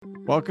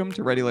Welcome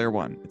to Ready Layer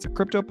One. It's a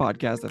crypto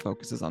podcast that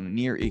focuses on the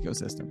Near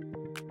ecosystem.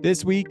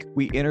 This week,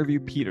 we interview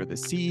Peter, the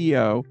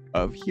CEO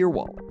of Here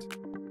Wallet.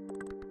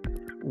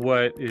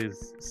 What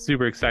is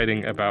super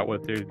exciting about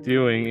what they're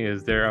doing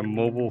is they're a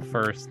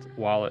mobile-first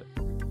wallet.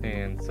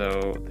 And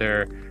so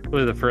they're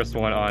really the first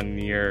one on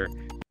Near.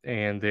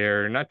 And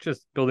they're not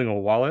just building a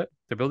wallet,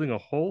 they're building a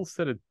whole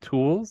set of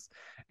tools.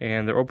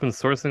 And they're open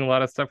sourcing a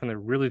lot of stuff, and they're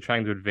really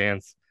trying to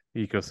advance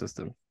the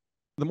ecosystem.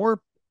 The more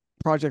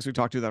projects we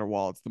talk to that are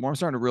wallets, the more I'm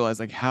starting to realize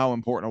like how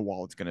important a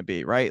wallet's going to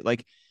be, right?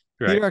 Like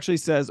Peter actually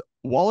says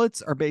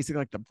wallets are basically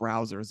like the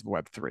browsers of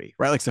Web3,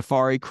 right? Like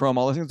Safari, Chrome,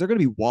 all those things. They're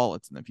going to be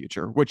wallets in the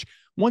future. Which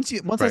once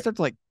I start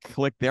to like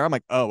click there, I'm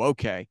like, oh,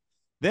 okay.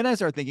 Then I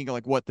start thinking of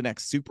like what the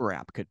next super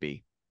app could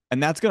be,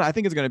 and I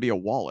think it's going to be a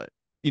wallet.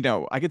 You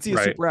know, I could see a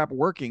super app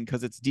working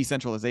because it's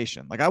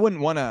decentralization. Like I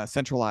wouldn't want a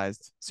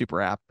centralized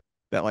super app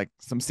that like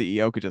some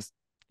CEO could just,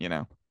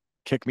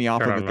 kick me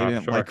off of if they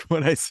didn't like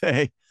what I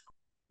say.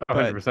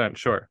 100%,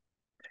 sure.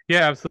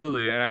 Yeah,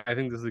 absolutely. And I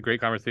think this is a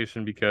great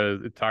conversation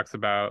because it talks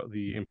about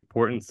the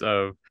importance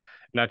of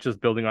not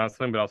just building on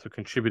something, but also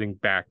contributing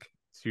back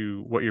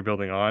to what you're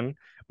building on,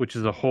 which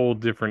is a whole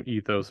different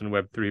ethos in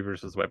Web3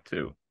 versus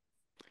Web2.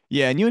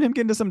 Yeah, and you and him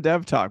get into some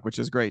dev talk, which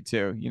is great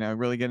too.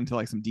 Really get into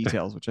like some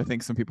details, which I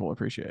think some people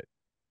appreciate.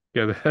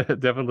 Yeah,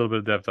 definitely a little bit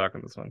of dev talk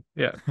on this one.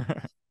 Yeah. All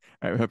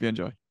right, we hope you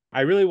enjoy.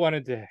 I really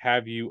wanted to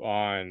have you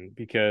on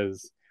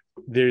because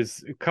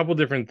there's a couple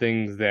different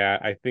things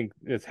that I think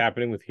is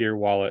happening with Here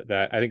Wallet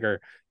that I think are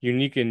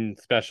unique and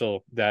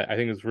special that I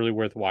think is really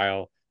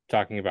worthwhile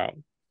talking about.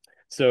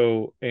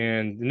 So,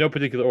 and in no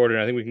particular order,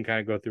 I think we can kind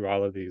of go through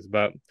all of these,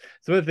 but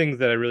some of the things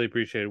that I really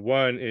appreciated,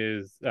 one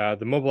is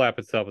the mobile app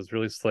itself is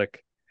really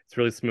slick. It's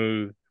really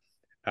smooth.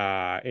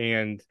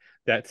 And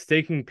that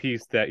staking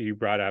piece that you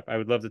brought up, I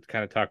would love to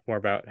kind of talk more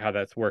about how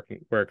that's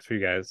works for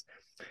you guys.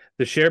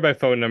 The share by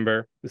phone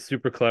number is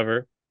super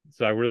clever.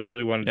 So I really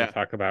wanted to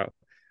talk about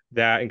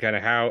that and kind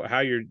of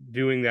how you're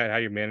doing that, how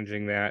you're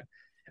managing that.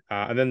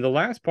 And then the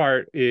last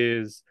part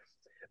is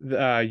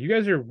you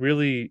guys are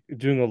really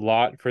doing a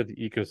lot for the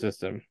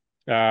ecosystem.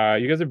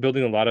 You guys are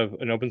building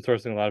and open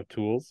sourcing a lot of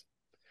tools,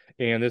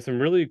 and there's some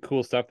really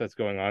cool stuff that's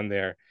going on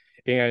there.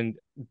 And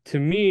to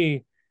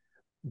me,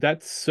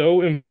 that's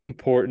so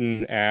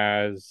important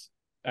as,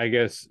 I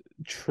guess,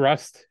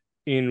 trust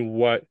in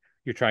what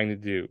you're trying to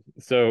do.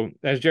 So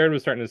as Jared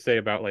was starting to say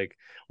about like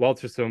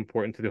wallets are so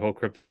important to the whole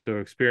crypto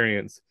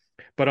experience.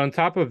 But on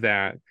top of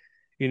that,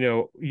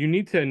 you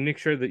need to make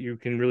sure that you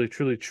can really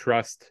truly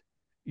trust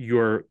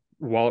your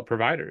wallet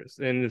providers.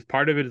 And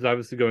part of it is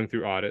obviously going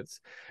through audits.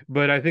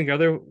 But I think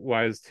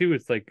otherwise too,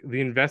 it's like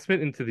the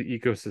investment into the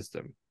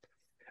ecosystem.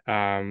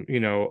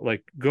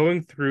 Like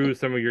going through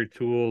some of your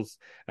tools.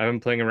 I've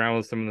been playing around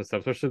with some of the stuff,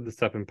 especially the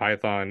stuff in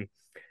Python,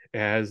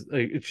 as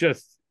like,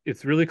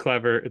 it's really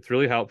clever, it's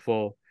really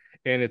helpful,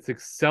 and it's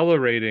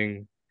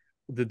accelerating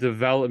the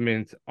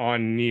development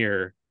on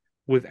Near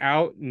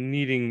without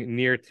needing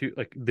Near to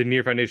like the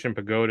Near Foundation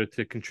Pagoda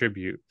to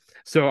contribute.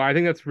 So I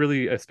think that's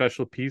really a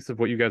special piece of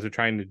what you guys are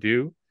trying to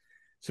do.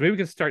 So maybe we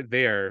can start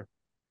there.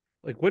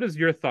 Like, what is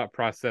your thought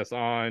process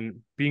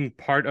on being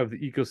part of the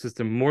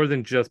ecosystem more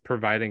than just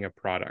providing a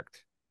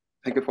product?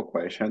 Thank you for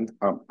question.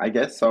 I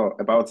guess so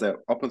about the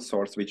open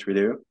source, which we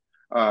do.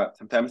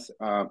 Sometimes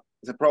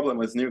the problem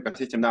with new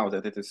ecosystem now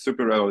that it is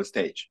super early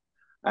stage.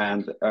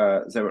 And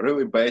there are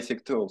really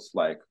basic tools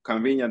like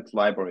convenient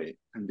library,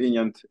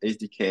 convenient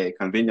SDK,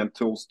 convenient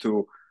tools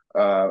to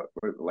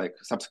like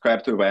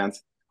subscribe to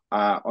events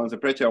on the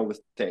pretty early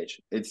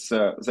stage. It's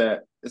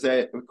the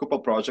a couple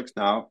projects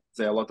now.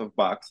 There are a lot of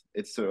bugs.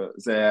 It's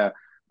we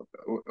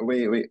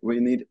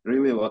need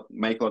really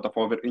make a lot of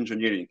over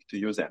engineering to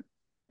use them.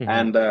 Mm-hmm.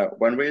 And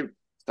when we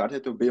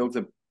started to build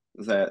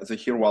the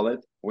Here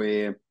wallet,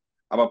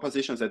 our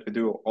positions that we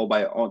do all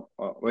by own.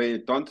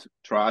 We don't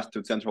trust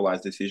to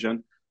centralized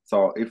decision.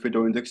 So if we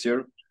do index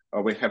here,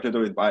 we have to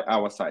do it by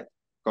our side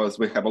because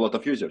we have a lot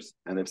of users.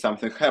 And if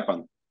something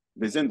happens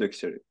with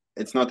index here,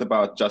 it's not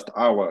about just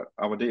our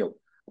deal.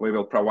 We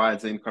will provide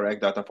the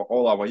incorrect data for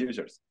all our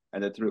users,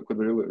 and it could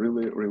be really,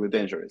 really, really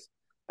dangerous.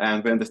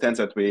 And we understand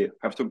that we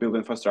have to build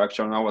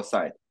infrastructure on our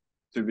side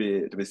to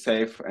be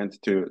safe and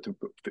to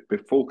be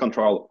full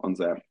control on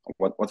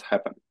what's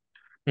happened.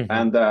 Mm-hmm.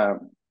 And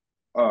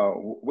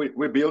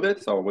we build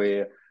it, so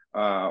we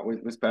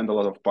spend a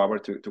lot of power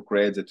to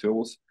create the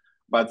tools.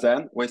 But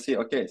then we see,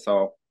 okay,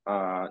 so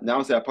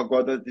now the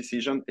Pagoda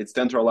decision, it's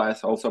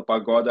centralized. Also,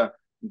 Pagoda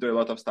do a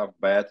lot of stuff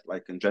bad,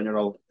 like in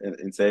general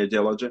in the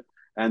ideology,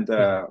 and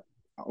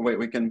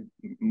we can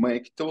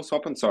make tools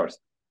open source.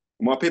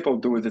 More people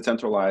do it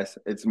decentralized.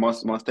 It's more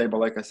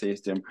stable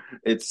ecosystem.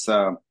 It's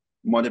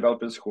more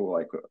developers who,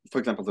 like, for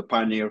example, the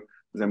Pioneer,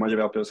 the more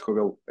developers who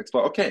will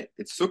explore, okay,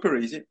 it's super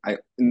easy.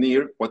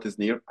 What is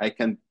Near? I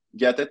can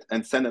get it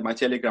and send my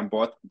Telegram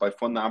bot by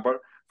phone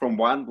from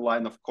one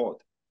line of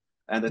code.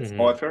 And it's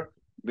offer,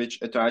 which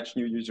attach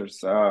new users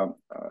to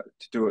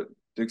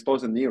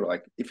expose the Near.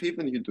 Like, if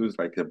even you do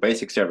like the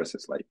basic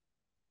services, like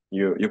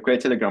you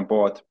create Telegram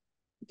bot,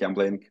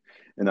 gambling,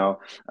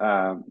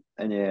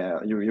 And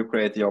you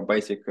create your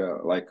basic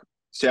like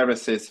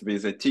services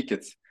with the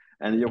tickets,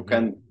 and you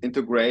can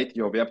integrate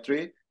your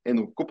Web3 in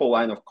a couple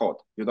line of code.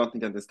 You don't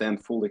need to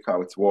understand fully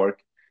how it's work.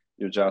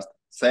 You just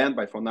send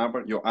by phone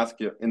number. You ask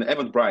in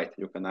Eventbrite,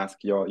 you can ask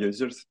your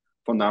users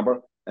phone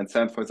number and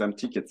send for them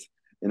tickets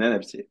in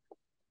NFT.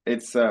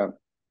 It's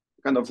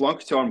kind of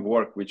long-term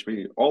work, which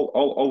we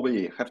all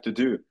we have to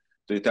do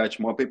to attach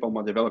more people,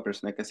 more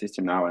developers in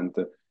ecosystem now. And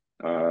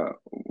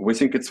we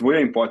think it's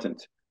very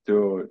important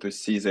to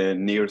see the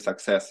near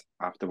success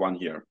after 1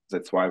 year.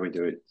 That's why we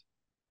do it.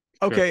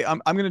 Okay, sure.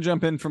 I'm going to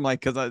jump in from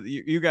like, because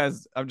you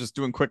guys, I'm just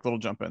doing quick little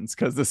jump ins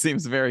because this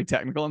seems very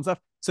technical and stuff.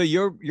 So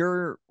your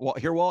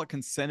Here Wallet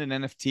can send an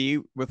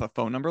NFT with a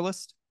phone number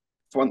list?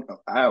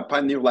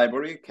 Pioneer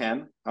library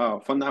can.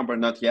 Phone number,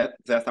 not yet.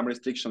 There's some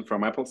restriction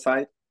from Apple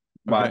side,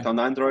 but on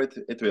Android,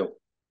 it will.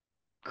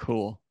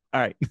 Cool.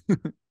 All right.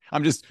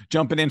 I'm just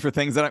jumping in for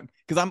things that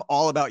because I'm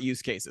all about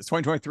use cases.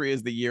 2023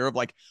 is the year of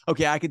like,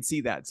 okay, I could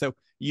see that. So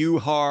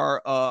you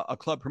are a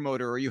club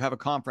promoter, or you have a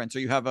conference, or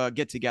you have a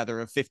get together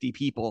of 50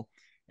 people,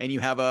 and you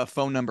have a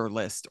phone number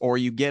list, or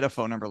you get a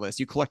phone number list,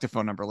 you collect a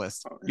phone number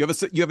list. You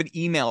have an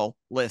email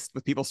list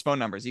with people's phone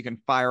numbers. You can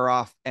fire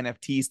off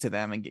NFTs to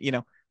them,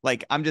 and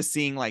like I'm just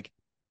seeing like,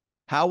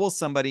 how will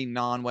somebody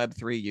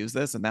non-Web3 use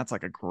this? And that's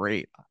like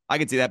I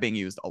could see that being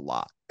used a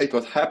lot. It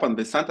was happened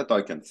with Santa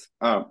tokens.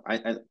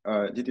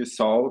 Did you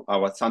saw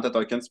our Santa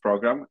tokens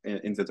program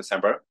in the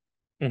December?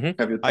 Mm-hmm.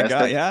 Have you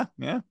tested?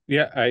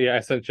 I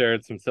sent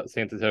Jared some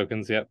Santa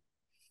tokens. Yep.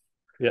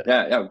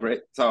 Yeah,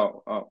 great.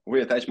 So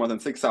we attached more than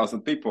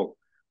 6,000 people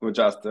who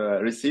just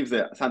received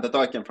the Santa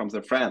token from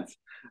their friends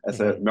as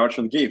a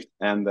merchant gift.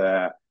 And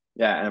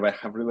and we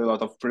have really a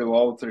lot of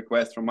preload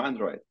requests from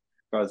Android,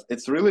 because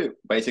it's really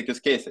basic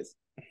use cases.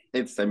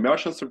 It's a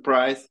merchant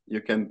surprise.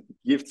 You can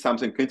gift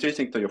something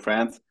interesting to your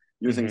friends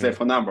using their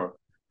phone number,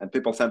 and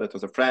people send it to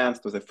their friends,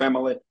 to their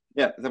family.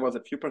 Yeah, there was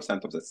a few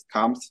percent of the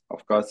scams,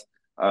 of course,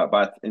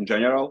 but in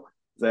general,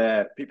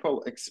 the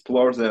people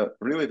explore the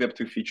really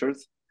Web2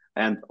 features.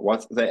 And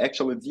what they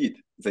actually did,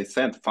 they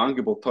sent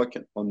fungible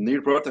token on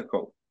Near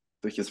protocol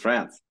to his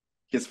friends.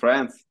 His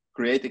friends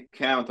create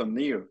account on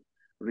Near,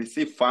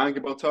 receive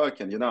fungible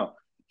token.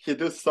 He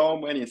does so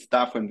many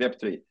stuff in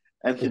Web3,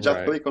 and he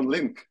just click on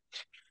link.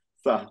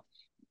 So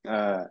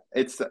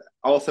it's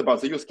also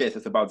about the use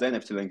cases, about the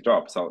NFT link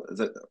drop. So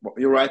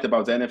you're right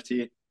about the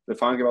NFT, the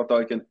fungible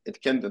token.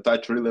 It can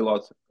touch really a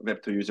lot of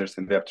Web2 users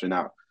in Web3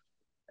 now.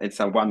 It's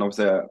one of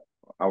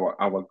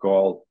our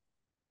goal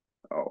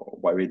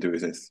why we do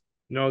this.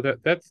 No,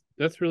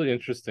 that's really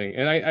interesting.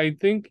 And I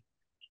think,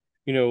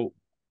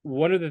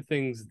 one of the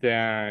things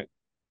that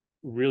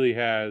really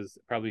has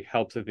probably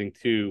helps, I think,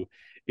 too,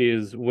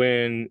 is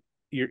when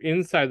you're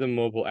inside the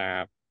mobile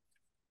app,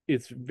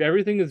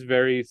 everything is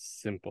very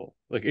simple.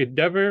 Like, it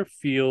never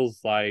feels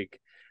like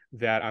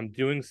that I'm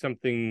doing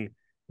something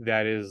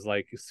that is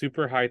like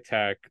super high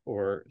tech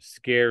or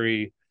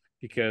scary,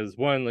 because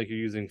one, like, you're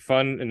using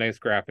fun and nice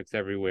graphics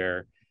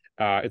everywhere.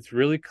 It's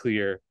really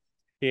clear,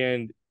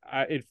 and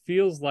it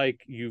feels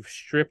like you've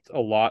stripped a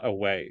lot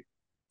away,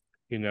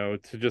 to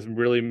just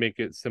really make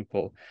it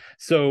simple.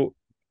 So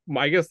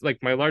I guess like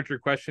my larger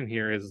question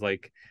here is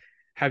like,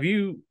 have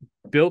you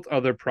built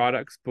other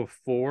products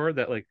before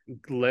that like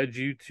led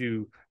you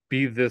to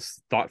be this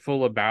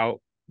thoughtful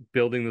about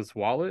building this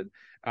wallet?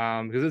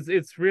 Because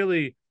it's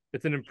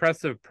an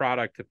impressive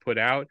product to put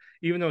out,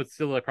 even though it's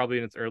still like probably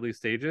in its early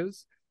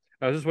stages.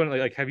 I was just wondering,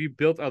 like, have you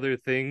built other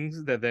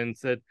things that then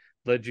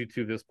led you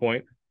to this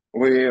point?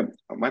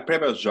 My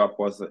previous job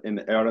was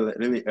in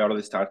really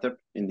early startup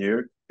in New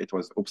York. It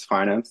was Oops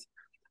Finance,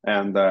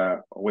 and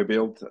we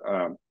built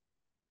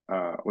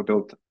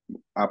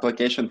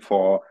application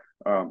for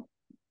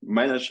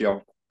manage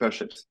your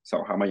purchase.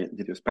 So how much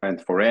did you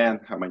spend for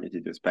rent? How much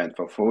did you spend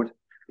for food?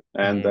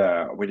 And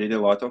we did a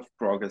lot of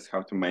progress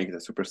how to make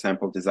the super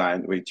simple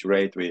design. We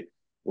iterate, we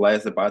layer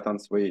the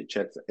buttons, we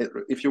check.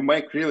 If you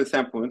make really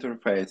simple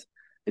interface,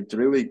 it's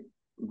really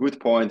good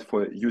point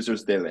for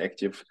users daily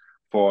active,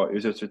 for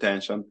users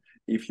retention.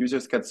 If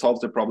users can solve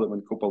the problem in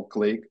a couple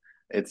click,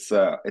 it's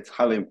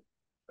highly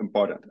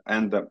important.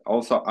 And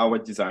also our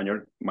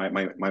designer, my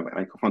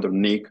co-founder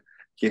Nick,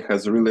 he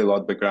has really a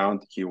lot of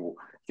background. He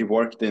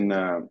worked in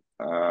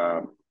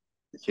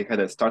he had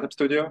a startup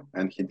studio,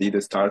 and he did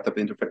a startup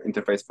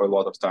interface for a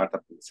lot of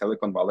startups in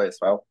Silicon Valley as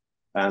well.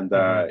 And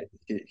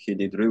he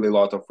did really a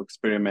lot of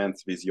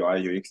experiments with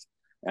UI UX,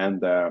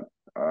 and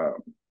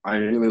I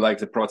really like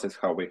the process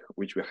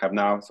which we have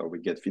now. So we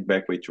get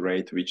feedback, we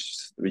iterate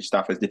which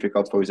stuff is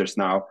difficult for users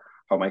now,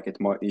 how make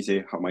it more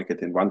easy, how make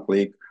it in one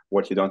click,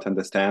 what you don't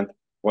understand,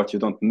 what you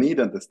don't need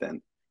to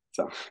understand.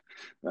 So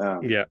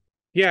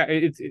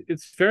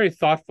it's very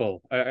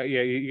thoughtful.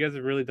 You guys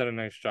have really done a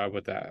nice job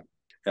with that.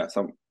 Yeah,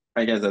 so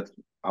I guess that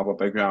our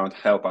background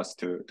help us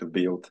to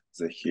build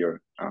the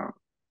here,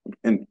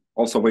 and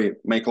also we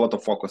make a lot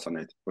of focus on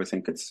it. We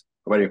think it's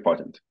very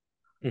important.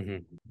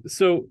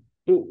 So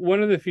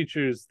one of the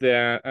features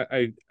that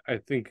I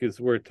think is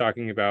worth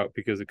talking about,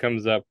 because it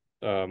comes up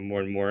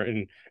more and more,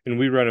 and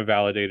we run a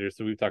validator,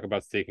 so we talk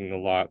about staking a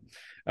lot.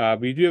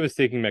 But you do have a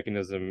staking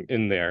mechanism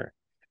in there,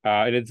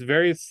 and it's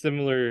very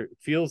similar,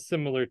 feels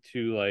similar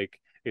to like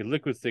a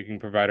liquid staking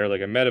provider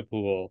like a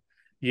Metapool,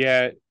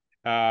 yet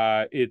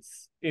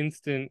it's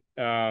instant.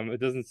 It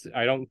doesn't.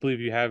 I don't believe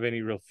you have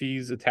any real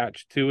fees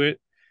attached to it.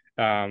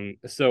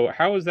 So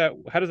how is that?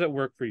 How does that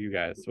work for you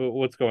guys?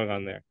 What's going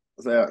on there?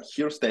 The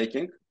here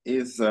staking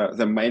is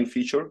the main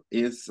feature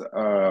is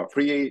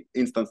free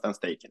instance and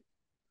staking.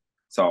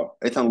 So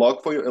it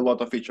unlocks for you a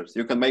lot of features.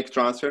 You can make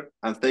transfer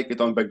and stake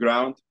it on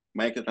background,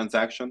 make a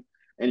transaction,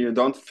 and you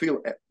don't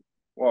feel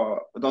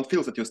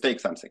that you stake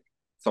something.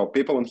 So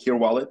people in Here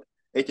Wallet,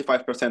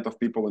 85% of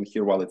people in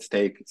Here Wallet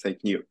stake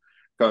near,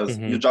 because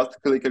you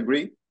just click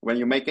agree when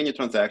you make any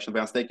transaction. We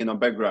are staking on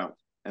background,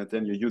 and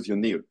then you use your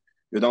near.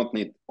 You don't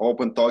need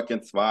open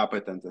token, swap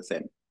it, and the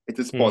same. It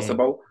is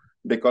possible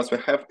because we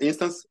have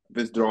instance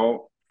withdraw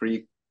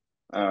free,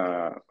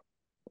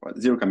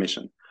 zero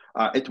commission.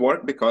 It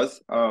worked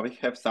because we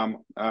have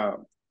some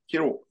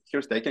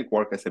here staking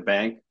work as a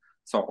bank.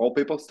 So all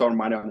people store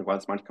money on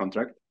one smart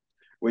contract.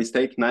 We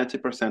stake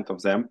 90%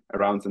 of them,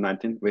 around the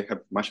 19. We have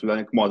machine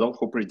learning model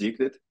who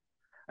predict it,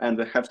 and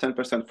we have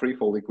 10% free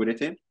for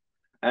liquidity.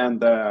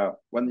 And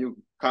when you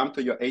come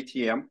to your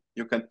ATM,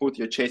 you can put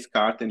your Chase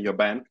card in your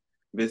bank,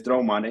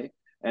 withdraw money,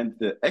 and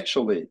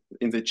actually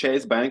in the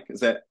Chase bank,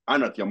 they are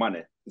not your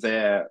money.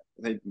 They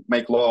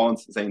make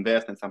loans, they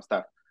invest in some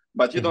stuff.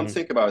 But you don't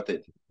think about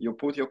it. You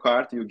put your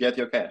card, you get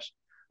your cash.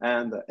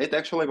 And it's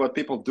actually what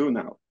people do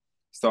now.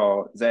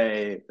 So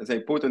they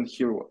put in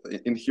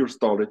here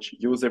storage,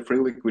 use the free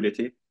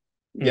liquidity,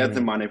 get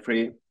the money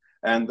free,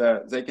 and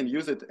they can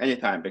use it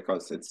anytime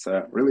because it's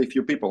really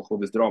few people who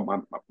withdraw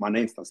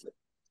money instantly.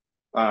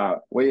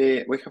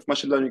 We have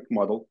machine learning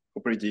model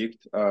who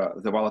predict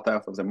the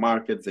volatile of the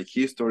market, the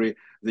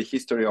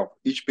history of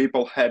each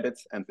people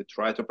habits, and we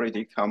try to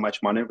predict how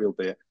much money will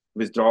be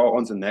withdraw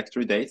on the next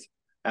 3 days.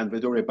 And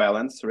we do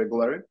rebalance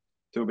regularly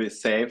to be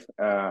safe.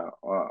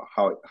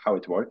 How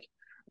it works,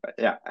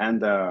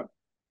 and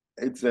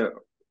it's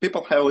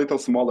people have a little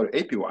smaller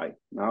APY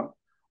now,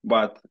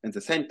 but at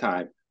the same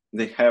time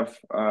they have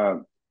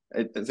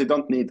they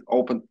don't need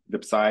open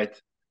website,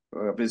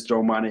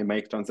 withdraw money,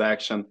 make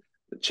transaction,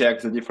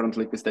 check the different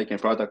liquid staking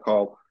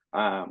protocol,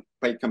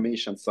 pay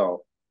commission.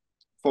 So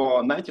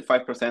for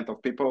 95%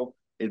 of people,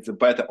 it's a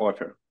better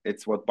offer.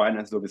 It's what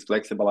Binance do with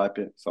flexible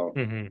API. So.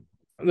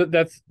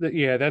 That's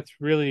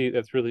really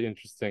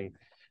interesting,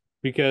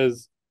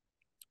 because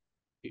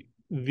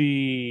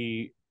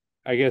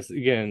I guess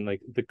again,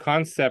 like the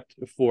concept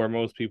for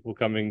most people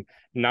coming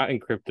not in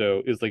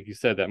crypto is, like you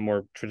said, that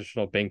more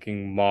traditional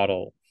banking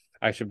model.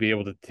 I should be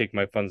able to take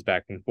my funds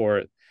back and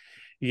forth.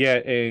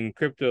 Yet in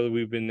crypto,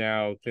 we've been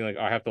now thinking like,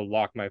 I have to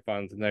lock my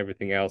funds and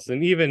everything else.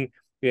 And even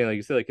like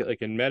you said,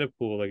 like in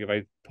Metapool, like if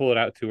I pull it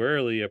out too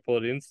early, I pull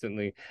it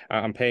instantly,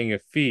 I'm paying a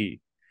fee.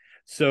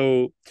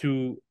 So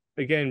to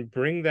again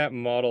bring that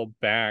model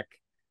back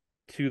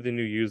to the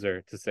new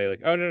user to say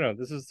like, oh no,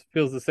 this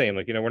feels the same,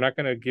 like, we're not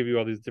going to give you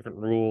all these different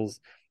rules,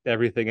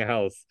 everything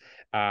else.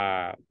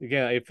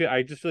 Again,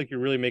 I just feel like you're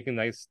really making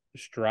nice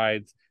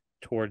strides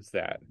towards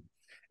that.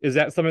 Is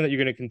that something that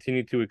you're going to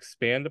continue to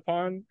expand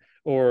upon,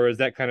 or is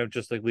that kind of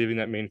just like leaving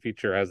that main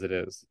feature as it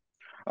is?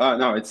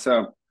 No, it's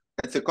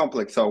a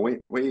complex. So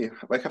we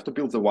have to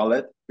build the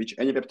wallet which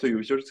any Web2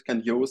 users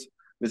can use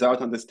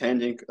without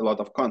understanding a lot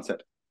of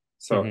concept.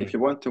 So if you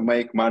want to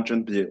make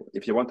margin deal,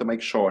 if you want to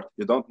make short,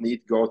 you don't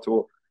need go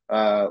to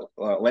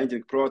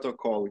lending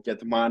protocol,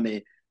 get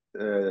money,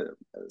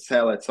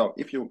 sell it. So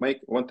if you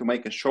want to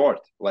make a short,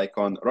 like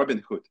on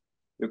Robinhood,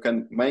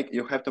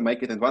 you have to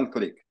make it in one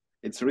click.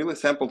 It's really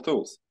simple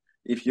tools.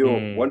 If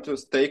you want to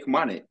stake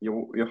money,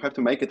 you have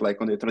to make it like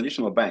on a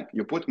traditional bank.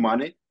 You put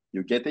money,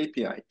 you get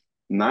API,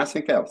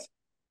 nothing else.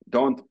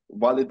 Don't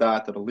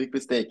validate or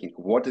liquid staking.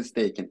 What is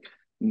staking?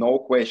 No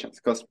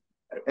questions, because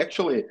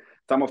actually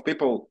some of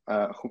people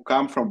who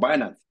come from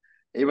Binance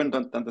even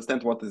don't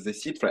understand what is the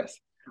seed phrase.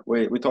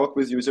 We talk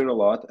with user a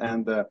lot,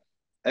 and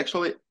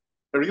actually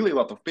really a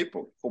lot of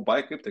people who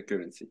buy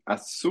cryptocurrency are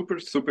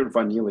super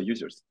vanilla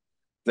users.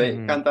 They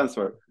can't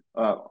answer.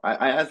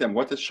 I ask them,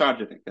 what is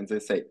sharding? And they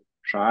say,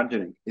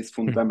 sharding is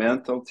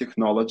fundamental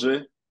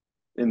technology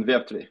in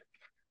Web3.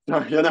 So,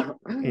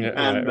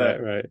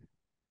 right.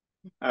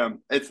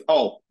 It's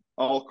all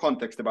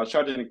context about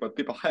sharding, what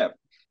people have,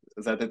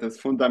 that it is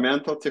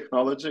fundamental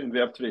technology in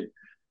Web3.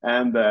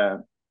 And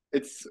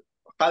it's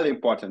highly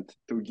important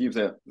to give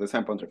the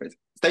sample interface.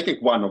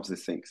 Taking one of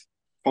these things,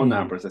 phone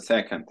number, the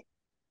second,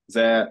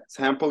 the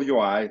sample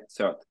UI,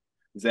 third,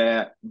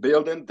 the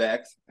building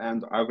DEX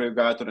and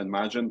aggregator and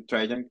margin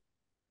trading,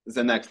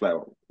 the next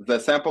level, the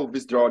sample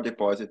withdraw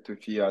deposit to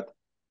fiat,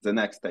 the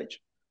next stage.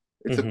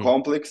 It's a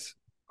complex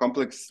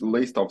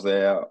list of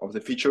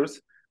the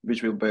features,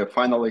 which will be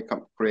finally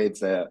create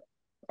the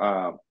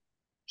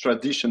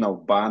traditional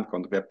bank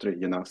on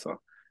Web3, so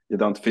you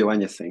don't feel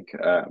anything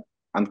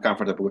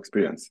uncomfortable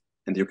experience,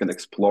 and you can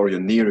explore your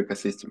near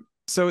ecosystem.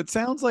 So it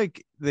sounds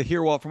like the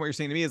Here Wallet, from what you're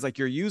saying to me, is like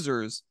your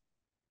users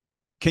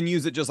can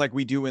use it just like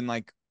we do in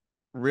like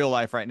real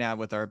life right now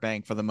with our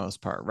bank for the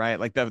most part, right?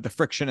 Like the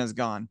friction is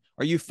gone.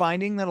 Are you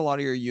finding that a lot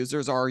of your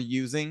users are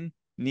using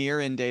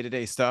Near in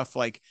day-to-day stuff?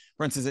 Like,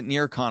 for instance, at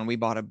NearCon, we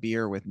bought a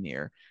beer with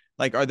Near.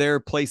 Like, are there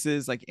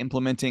places like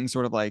implementing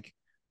sort of like,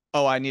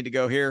 oh, I need to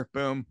go here,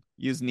 boom,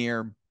 use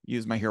Near,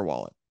 use my Here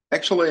wallet?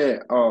 Actually,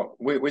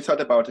 we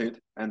thought about it,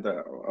 and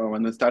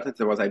when we started,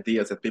 there was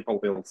ideas that people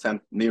will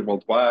send Near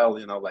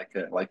worldwide, like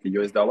a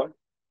US dollar.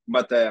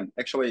 But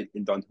actually,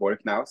 it don't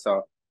work now.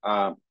 So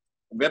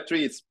Web3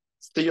 is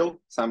still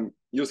some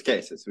use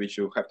cases which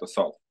you have to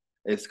solve.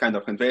 It's kind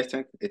of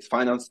investing, it's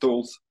finance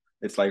tools,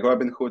 it's like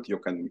Robinhood. You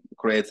can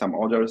create some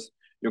orders,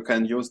 you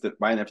can use the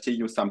buy NFT,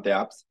 use some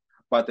apps,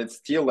 but it's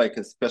still like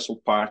a special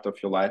part of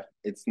your life.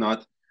 It's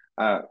not.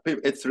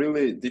 It's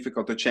really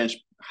difficult to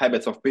change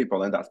habits of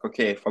people and ask,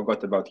 okay, I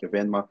forgot about your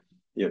Venmo.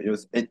 You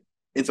use it.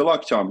 It's a long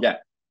term, yeah.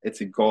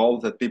 It's a goal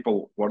that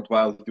people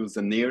worldwide use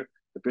the Near,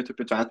 the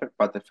peer-to-peer transfer.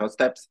 But the first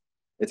steps,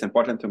 it's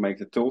important to make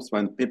the tools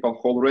when people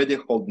who already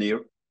hold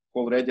Near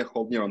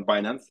on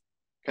Binance,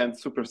 can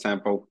super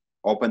sample,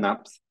 open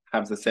apps,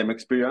 have the same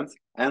experience,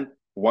 and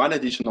one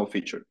additional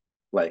feature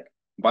like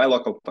buy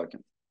local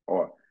tokens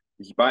or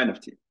buy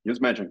NFT,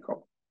 use margin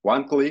call.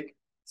 One click,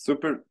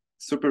 super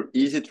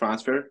easy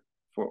transfer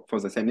for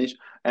the same niche.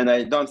 And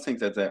I don't think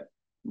that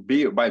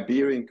by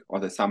bearing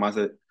or some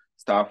other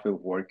stuff will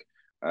work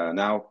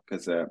now,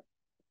 because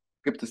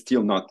crypto is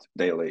still not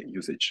daily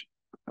usage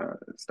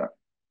stuff.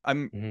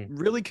 I'm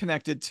really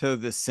connected to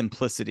the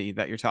simplicity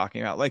that you're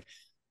talking about. Like,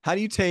 how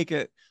do you take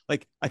it?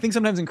 Like, I think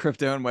sometimes in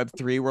crypto and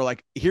Web3, we're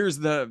like, here's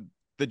the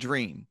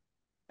dream.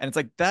 And it's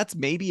like, that's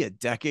maybe a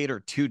decade or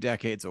 2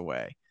 decades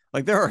away.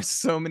 Like, there are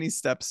so many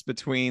steps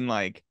between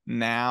like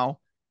now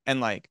and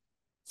like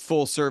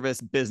full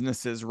service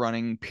businesses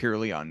running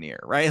purely on Near,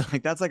 right?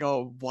 Like, that's like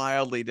a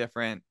wildly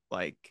different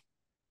like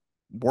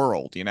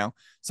world, you know?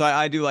 So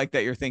I do like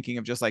that you're thinking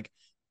of just like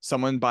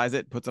someone buys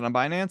it, puts it on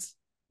Binance,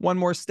 one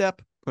more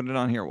step, put it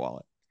on Here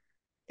wallet.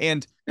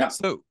 And yeah.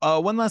 So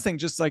one last thing,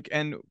 just like,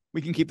 and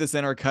we can keep this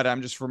in or cut.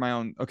 I'm just for my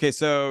own. Okay.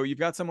 So you've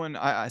got someone,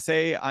 I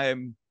say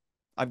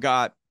I've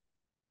got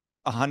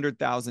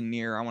 100,000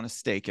 Near. I want to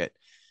stake it.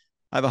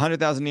 I have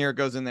 100,000 Near, it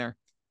goes in there.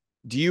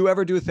 Do you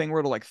ever do a thing where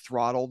it'll like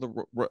throttle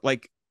the,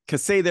 like,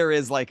 cause say there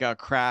is like a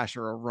crash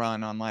or a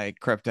run on like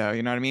crypto,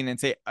 you know what I mean? And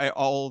say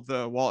all of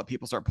the wallet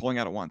people start pulling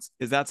out at once.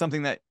 Is that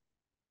something that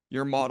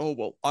your model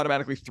will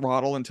automatically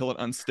throttle until it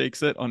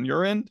unstakes it on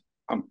your end?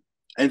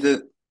 And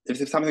if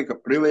it's something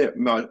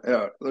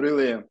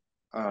really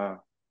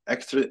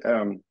extra,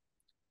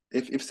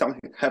 if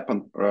something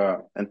happen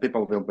and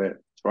people will be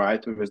try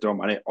to withdraw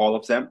money, all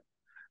of them,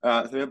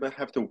 they will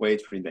have to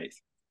wait 3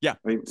 days. Yeah,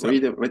 we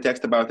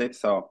text about it.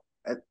 So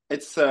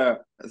it's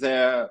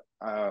the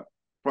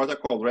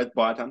protocol red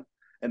button,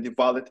 and the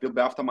wallet will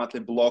be automatically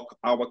block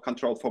our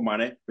control for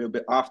money. Will be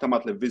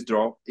automatically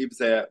withdraw if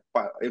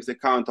the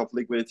count of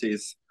liquidity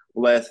is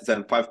less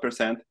than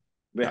 5%.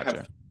 We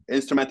have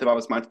instrument of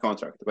our smart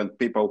contract when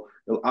people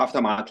will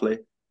automatically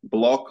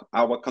block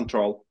our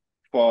control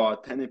for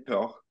 10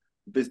 per,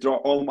 withdraw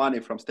all money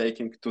from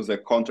staking to the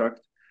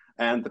contract,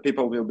 and the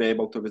people will be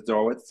able to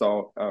withdraw it.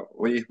 So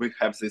we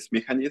have this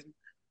mechanism,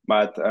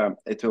 but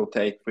it will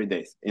take 3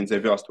 days in the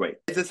worst way.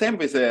 It's the same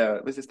with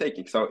the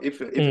staking. So if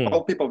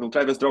all people will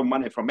try to withdraw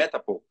money from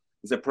Metapool,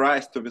 the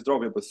price to withdraw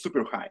will be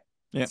super high.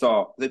 Yeah.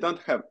 So they don't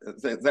have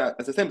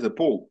the same as the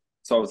pool.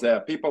 So there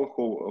are people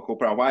who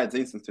provide the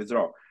instant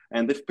withdrawal.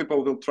 And if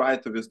people will try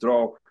to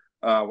withdraw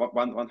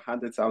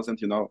 100,000,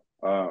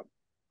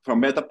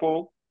 from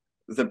Metapool,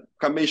 the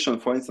commission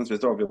for instant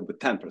withdrawal will be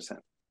 10%.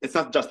 It's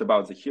not just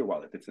about the Here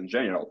wallet; it's in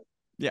general.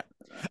 Yeah.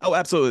 Oh,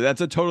 absolutely.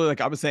 That's a totally,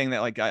 like I was saying that,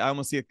 like I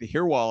almost see like the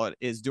Here wallet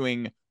is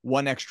doing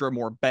one extra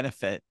more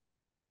benefit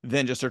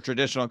than just a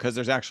traditional, because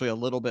there's actually a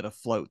little bit of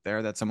float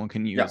there that someone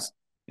can use,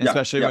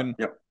 especially when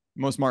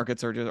most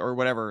markets are just, or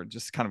whatever,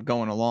 just kind of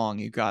going along.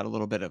 You got a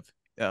little bit of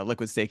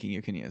liquid staking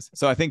you can use.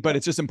 So I think, but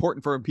it's just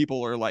important for people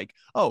who are like,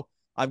 oh,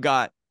 I've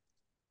got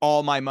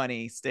all my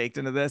money staked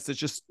into this. It's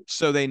just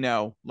so they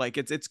know, like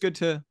it's good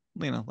to,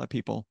 let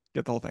people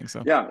get the whole thing. So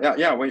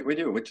we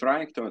do. We're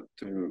trying to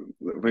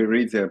we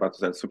read about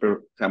the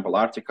super sample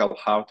article,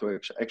 how to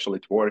actually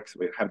it works.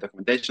 We have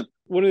documentation.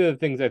 One of the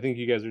things I think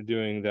you guys are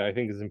doing that I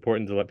think is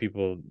important to let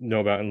people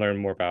know about and learn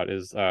more about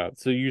is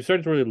so you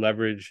start to really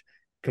leverage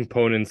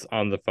components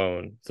on the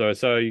phone. So I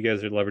saw you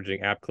guys are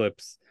leveraging app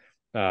clips.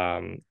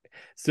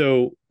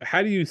 So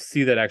how do you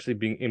see that actually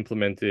being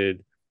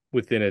implemented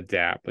within a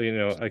dApp?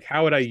 Like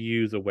how would I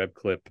use a web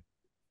clip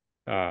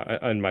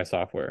on my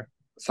software?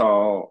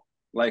 So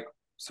like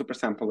super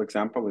sample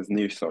example is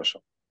Near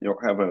Social. You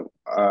have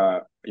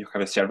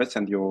a service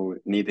and you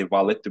need a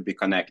wallet to be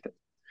connected.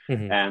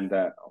 Mm-hmm. And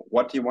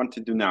what you want to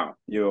do now,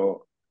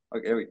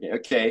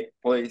 okay,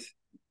 please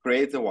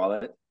create the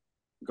wallet,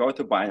 go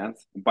to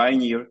Binance, buy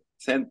Near,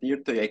 send Near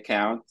to your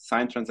account,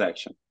 sign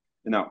transaction.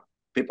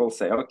 People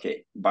say,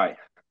 okay, buy.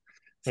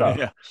 So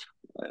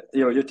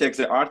you take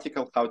the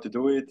article how to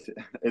do it.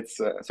 It's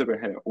super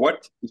heavy.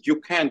 What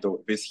you can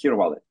do with Here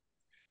wallet,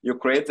 you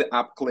create the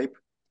app clip,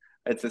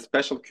 It's a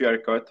special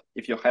QR code.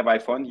 If you have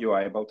iPhone, you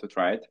are able to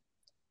try it.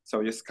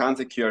 So you scan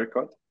the QR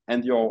code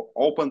and you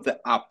open the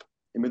app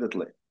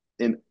immediately.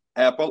 In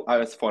Apple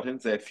iOS 14,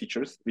 there are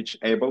features which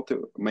able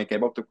to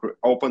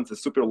open the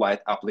Superlight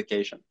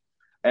application.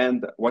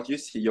 And what you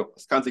see, you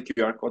scan the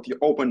QR code, you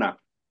open up.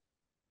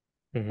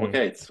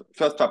 Okay, it's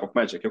first type of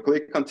magic. You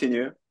click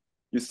continue,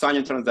 you sign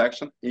in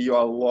transaction, and you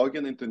are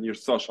logging into Near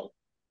Social.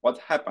 What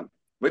happened?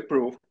 We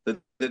prove that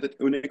the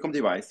Unicom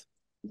device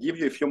give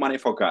you a few money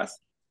for gas.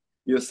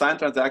 You sign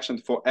transaction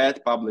for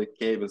add public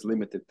key with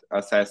limited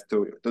access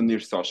to Near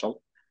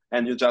Social,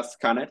 and you just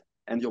scan it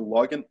and you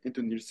log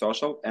into Near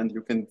Social and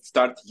you can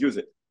start use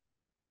it.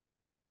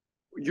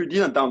 You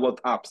didn't download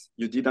apps.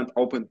 You didn't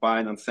open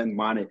Binance, send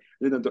money.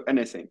 You didn't do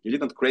anything. You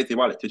didn't create a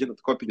wallet. You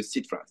didn't copy the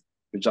seed phrase.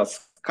 You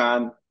just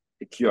scan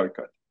a QR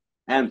code.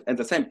 And at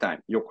the same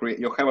time, you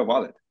have a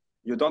wallet.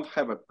 You don't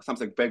have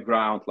something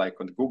background like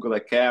on Google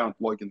account,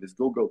 log in with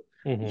Google.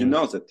 You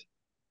know that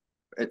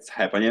it's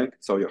happening.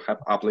 So you have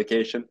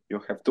application,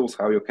 you have tools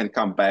how you can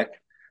come back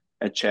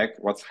and check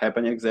what's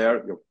happening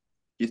there, your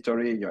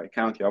history, your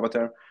account, your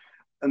avatar.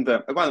 And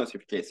one of the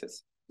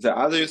cases. The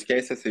other use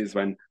cases is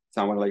when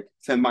someone like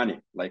send money,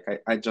 like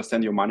I just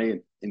send you money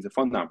in the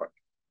phone number.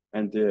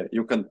 And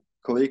you can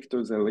click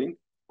to the link,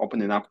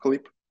 open an app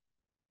clip,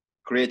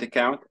 create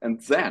account,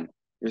 and then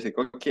you think,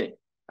 okay,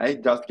 I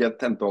just get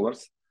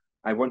 $10.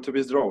 I want to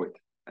withdraw it.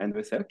 And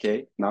we say,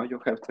 okay, now you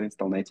have to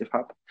install Native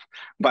App.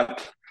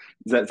 But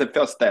the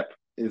first step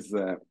is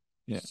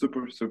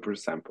super, super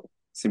simple.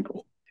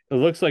 It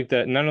looks like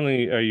that not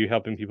only are you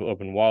helping people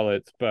open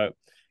wallets, but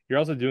you're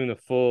also doing the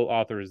full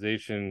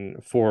authorization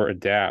for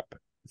Adapt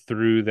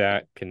through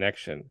that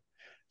connection.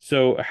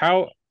 So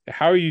how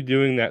are you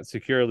doing that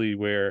securely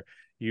where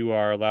you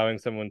are allowing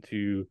someone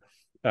to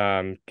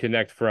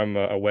connect from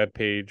a web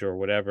page or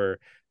whatever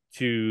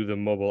to the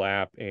mobile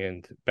app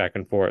and back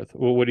and forth?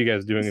 What are you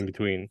guys doing in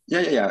between?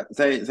 Yeah.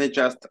 They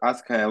just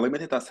ask a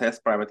limited access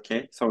private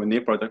key. So in the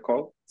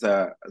protocol,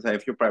 they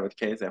have few private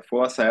keys. They have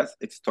full access.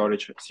 It's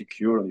storage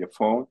secure on your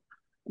phone,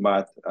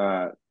 but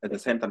at the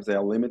same time they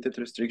are limited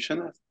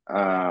restriction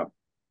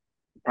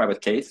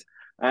private keys.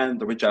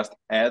 And we just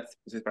add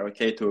this private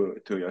key to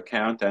your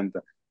account. And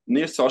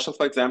Near Social,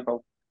 for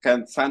example,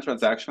 can sign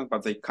transactions,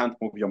 but they can't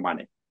move your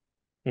money.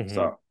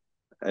 So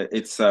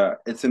it's a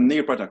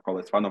Near protocol.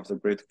 It's one of the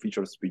great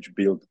features which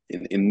build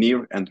in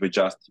Near, and we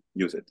just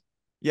use it.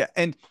 Yeah,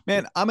 and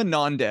man, I'm a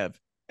non-dev,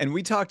 and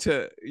we talk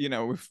to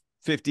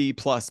 50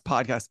 plus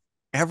podcasts.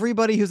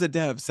 Everybody who's a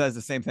dev says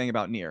the same thing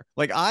about Near.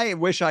 Like, I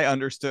wish I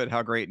understood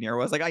how great Near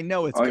was. Like, I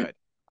know it's good.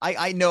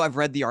 I know I've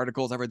read the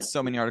articles. I've read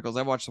so many articles.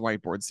 I've watched the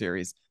whiteboard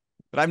series,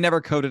 but I've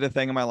never coded a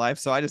thing in my life.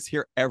 So I just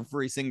hear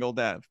every single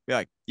dev be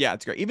like, yeah,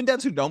 it's great. Even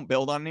devs who don't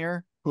build on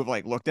Near, who have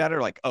like looked at it,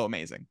 are like, oh,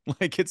 amazing.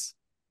 Like,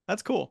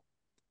 that's cool.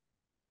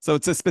 So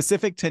it's a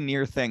specific to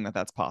Near thing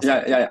that's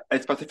possible. Yeah.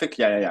 It's specific.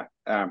 Yeah.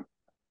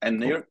 And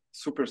Near, cool.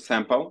 Super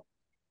simple.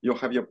 You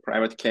have your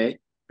private key,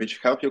 which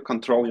help you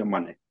control your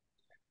money.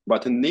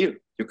 But in Near,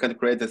 you can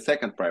create a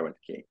second private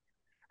key.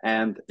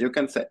 And you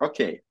can say,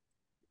 okay,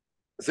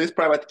 this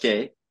private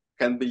key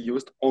can be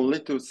used only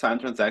to sign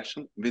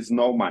transaction with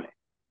no money.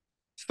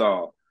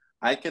 So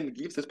I can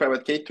give this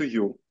private key to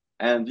you,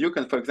 and you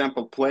can, for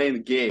example, play a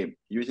game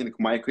using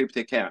my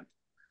crypto account.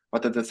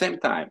 But at the same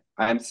time,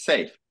 I'm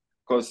safe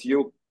because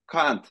you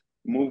can't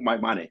move my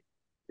money.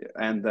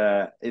 And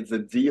it's a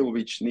deal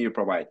which Near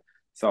provide.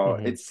 So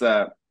it's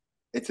a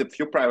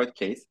few private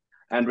keys,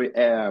 and we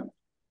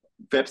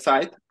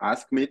website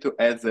asked me to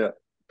add the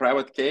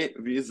private key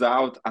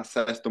without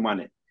access to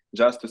money,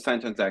 just to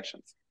sign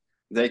transactions.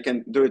 They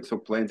can do it to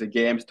play the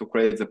games, to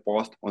create the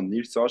post on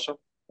Near Social,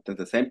 but at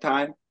the same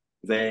time,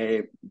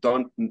 they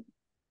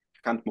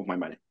can't move my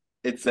money.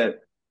 It's a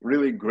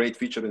really great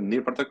feature in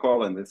Near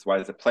protocol, and that's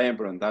why the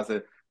Playamber and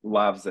Daze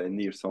loves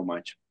Near so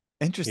much.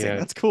 Interesting. Yeah.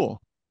 That's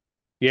cool.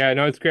 Yeah,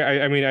 no, it's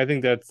great. I mean, I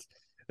think that's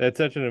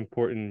such an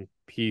important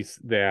piece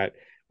that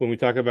when we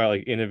talk about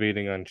like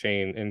innovating on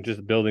chain and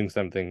just building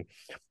something,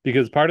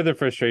 because part of the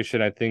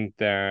frustration I think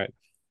that,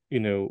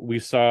 we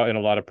saw in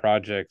a lot of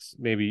projects,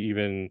 maybe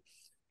even,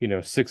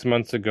 6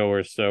 months ago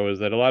or so, is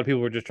that a lot of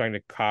people were just trying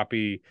to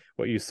copy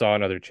what you saw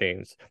in other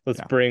chains.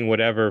 Let's bring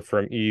whatever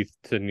from ETH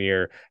to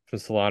Near, from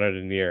Solana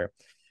to Near.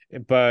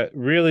 But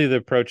really the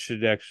approach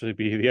should actually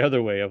be the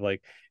other way of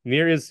like,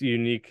 Near is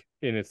unique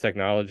in its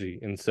technology.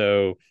 And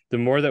so the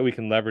more that we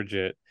can leverage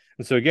it.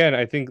 And so again,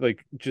 I think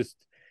like just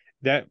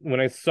that when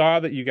I saw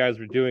that you guys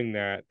were doing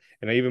that,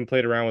 and I even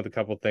played around with a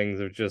couple of things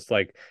of just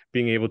like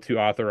being able to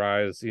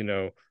authorize,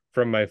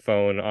 from my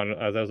phone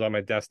as I was on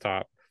my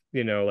desktop,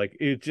 like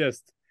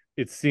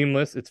it's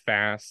seamless, it's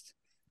fast,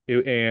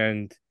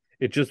 and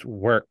it just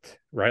worked,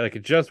 right? Like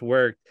it just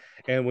worked.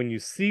 And when you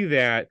see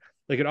that,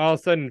 like it all of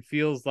a sudden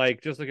feels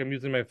like just like I'm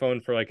using my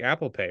phone for like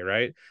Apple Pay,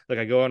 right? Like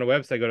I go on a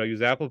website, go to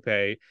use Apple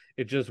Pay,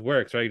 it just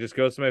works, right? It just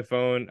goes to my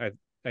phone.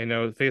 I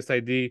know Face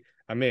ID,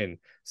 I'm in.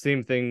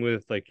 Same thing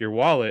with like your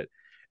wallet.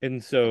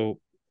 And so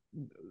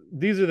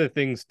these are the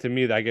things to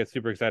me that I get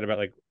super excited about.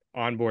 Like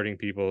onboarding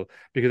people,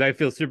 because I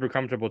feel super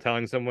comfortable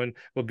telling someone,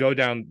 well, go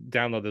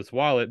download this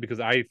wallet, because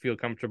I feel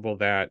comfortable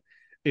that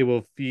it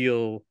will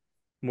feel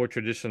more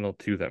traditional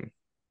to them.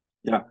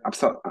 Yeah,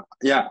 absolutely.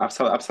 Yeah,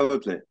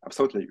 absolutely.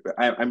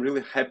 I'm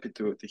really happy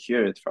to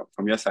hear it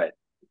from your side.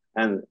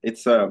 And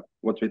it's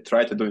what we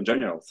try to do in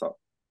general. So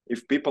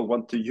if people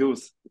want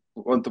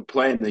to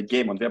play in the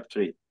game on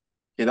Web3,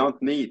 you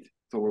don't need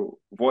to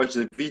watch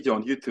the video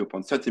on YouTube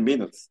on 30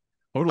 minutes.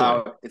 Totally.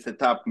 How it's a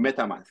top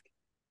MetaMask.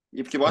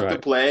 If you want to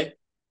play,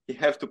 you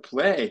have to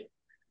play.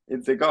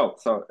 It's the goal.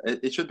 So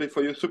it should be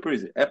for you super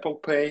easy. Apple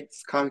Pay,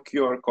 scan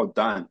QR code,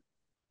 done.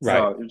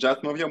 So you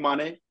just move your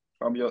money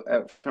from your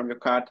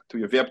card to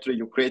your Web3.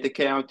 You create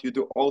account. You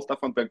do all stuff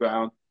on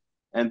background,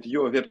 and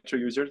you're a Web3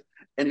 user.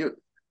 And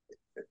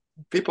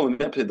people in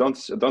Web3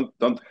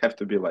 don't have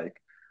to be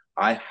like,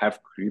 I have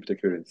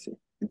cryptocurrency.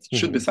 It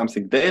should be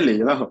something daily,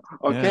 you know.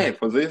 Okay,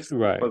 for this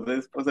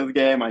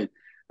game,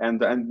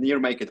 and Near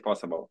make it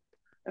possible.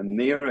 And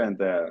Near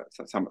and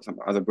some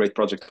other great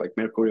projects like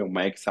Mercurial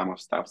make some of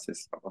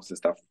this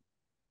stuff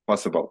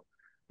possible.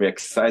 We're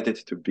excited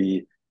to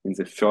be in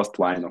the first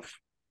line of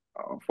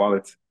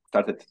wallets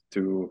started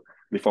to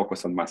be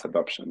focused on mass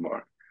adoption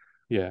more.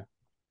 Yeah,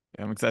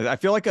 I'm excited. I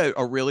feel like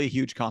a really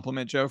huge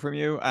compliment, Joe, from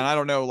you. And I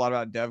don't know a lot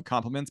about dev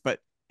compliments, but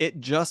it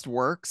just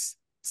works.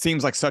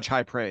 Seems like such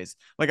high praise.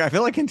 Like I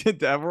feel like in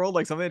dev world,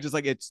 like something that just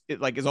like it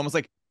like is almost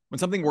like when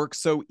something works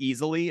so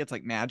easily, it's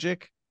like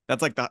magic.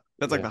 That's like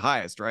the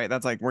highest, right?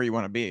 That's like where you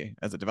want to be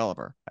as a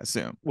developer, I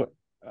assume. What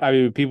I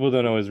mean, people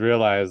don't always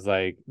realize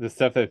like the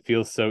stuff that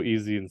feels so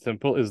easy and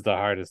simple is the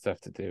hardest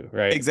stuff to do,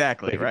 right?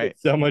 Exactly, like, right.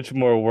 It's so much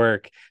more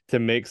work to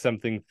make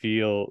something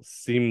feel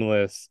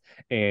seamless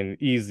and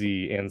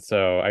easy. And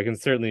so I can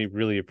certainly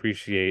really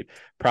appreciate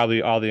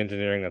probably all the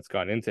engineering that's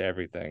gone into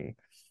everything.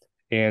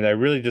 And I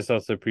really just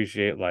also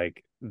appreciate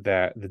like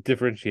that the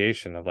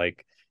differentiation of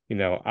like, you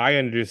know, I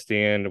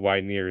understand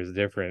why Near is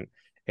different,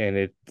 and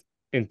it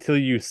until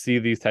you see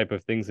these type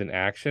of things in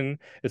action,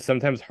 it's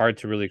sometimes hard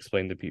to really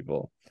explain to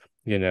people,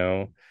 you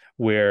know,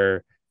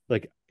 where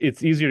like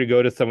it's easier to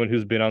go to someone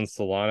who's been on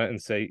Solana and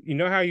say, you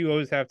know how you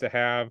always have to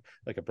have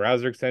like a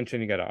browser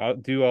extension, you got to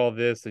do all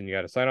this and you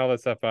got to sign all that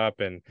stuff up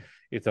and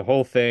it's a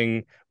whole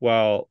thing.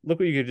 Well, look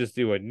what you could just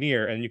do at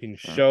Near, and you can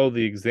show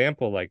the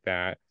example like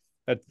that.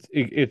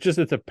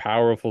 It's a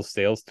powerful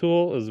sales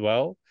tool as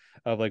well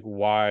of like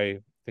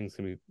why things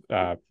can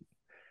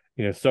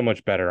be so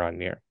much better on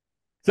Near.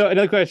 So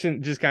another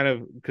question, just kind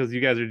of because you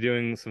guys are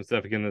doing some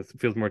stuff again that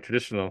feels more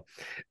traditional,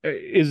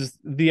 is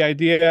the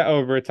idea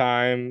over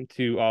time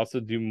to also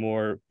do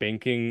more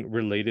banking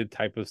related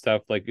type of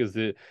stuff? Like, is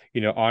it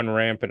on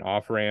ramp and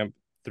off ramp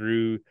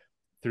through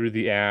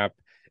the app,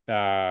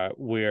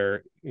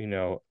 where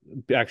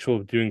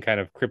actual doing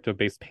kind of crypto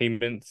based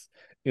payments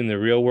in the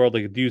real world?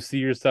 Like, do you see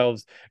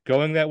yourselves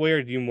going that way,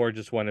 or do you more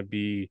just want to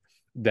be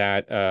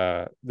that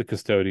the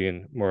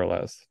custodian more or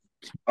less?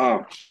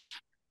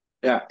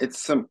 Yeah,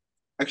 it's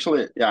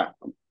actually, yeah,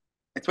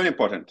 it's very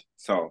important.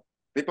 So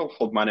people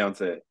hold money on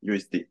the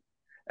USD,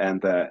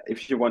 and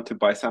if you want to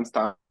buy some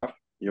stuff,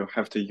 you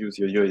have to use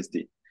your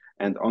USD.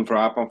 And on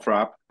wrap,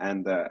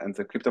 and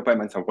the crypto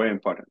payments are very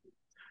important.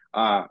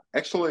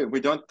 Actually,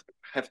 we don't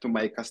have to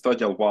make a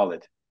custodial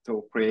wallet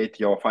to create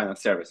your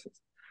finance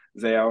services.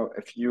 There are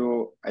a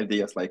few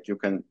ideas, like you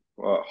can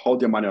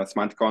hold your money on a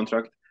smart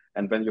contract,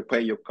 and when you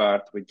pay your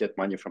card, we get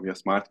money from your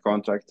smart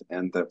contract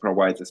and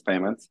provide these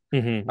payments.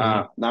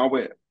 Now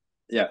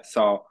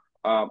so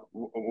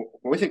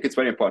we think it's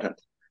very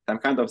important. Some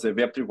kind of the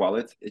Web3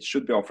 wallet, it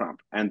should be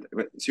off-ramp. And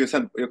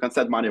so you can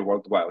send money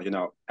worldwide,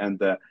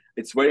 and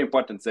it's very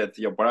important that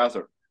your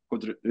browser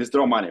could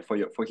withdraw money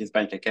for his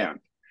bank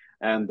account.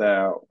 And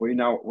we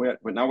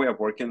are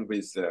working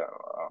with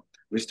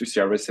two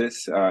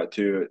services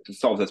to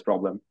solve this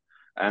problem.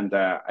 And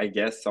I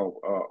guess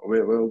so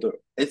we will do.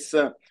 It's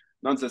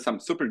not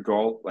some super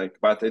goal,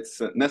 but it's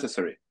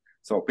necessary.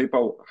 So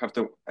people have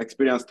to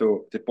experience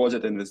to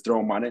deposit and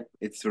withdraw money.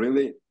 It's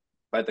really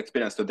bad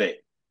experience today.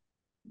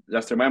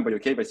 Just remember your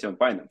KYC on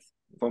Binance.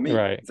 For me,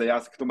 They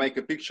ask to make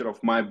a picture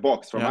of my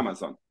box from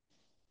Amazon.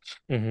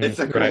 It's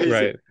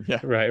crazy.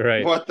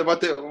 Right.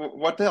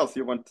 What else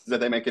you want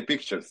that I make a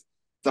pictures?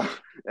 So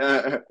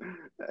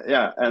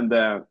and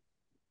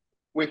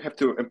we have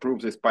to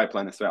improve this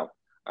pipeline as well.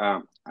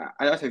 I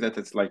don't think that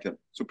it's like a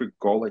super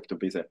goal, like to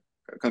be the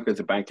conquer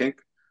the banking.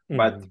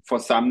 But for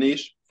some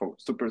niche, for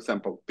super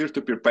simple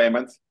peer-to-peer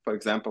payments, for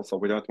example, so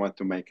we don't want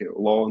to make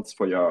loans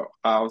for your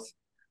house,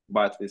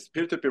 but with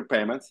peer-to-peer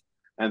payments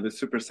and with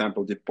super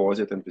simple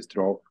deposit and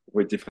withdrawal,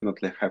 we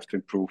definitely have to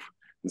improve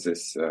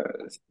this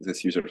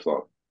user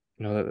flow.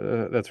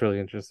 No, that's really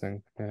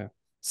interesting. Yeah.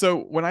 So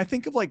when I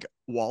think of like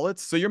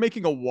wallets, so you're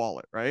making a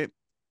wallet, right?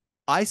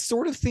 I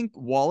sort of think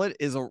wallet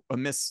is a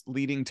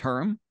misleading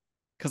term,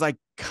 because I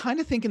kind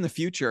of think in the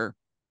future,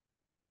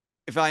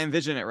 if I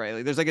envision it right,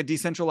 like there's like a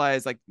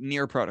decentralized like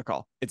Near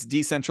protocol. It's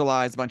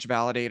decentralized, a bunch of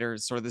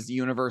validators, sort of this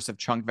universe of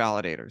chunk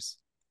validators,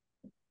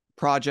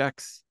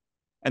 projects.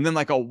 And then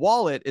like a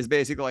wallet is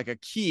basically like a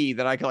key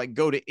that I can like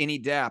go to any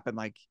dApp and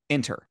like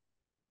enter.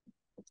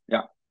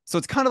 Yeah. So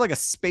it's kind of like a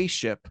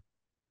spaceship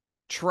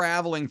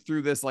traveling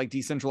through this like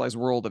decentralized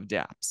world of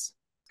dApps.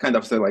 Kind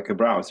of like a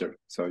browser.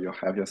 So you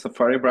have your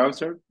Safari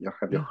browser, you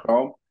have your Yeah.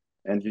 Chrome,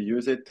 and you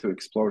use it to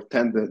explore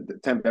 10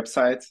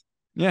 websites.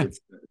 Yeah.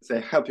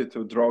 They help you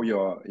to draw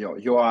your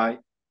UI.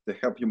 They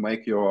help you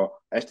make your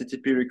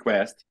HTTP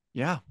request.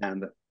 Yeah.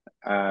 And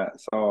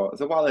so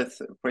the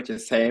wallet's pretty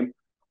same,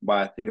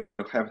 but you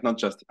have not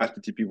just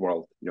HTTP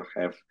world. You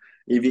have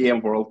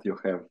EVM world, you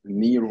have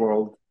Near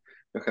world,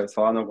 you have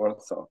Solana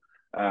world. So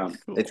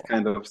Cool. it's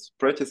kind of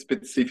pretty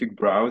specific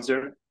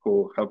browser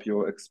who help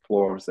you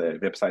explore the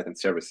website and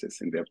services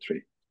in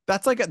Web3.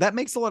 That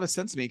makes a lot of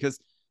sense to me, because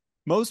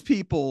most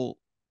people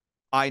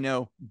I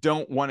know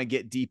don't want to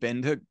get deep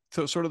into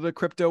sort of the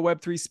crypto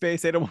Web3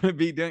 space. They don't want to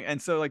be doing, and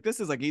so like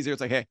this is like easier.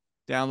 It's like, hey,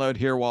 download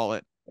here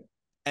wallet,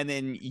 and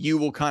then you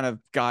will kind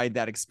of guide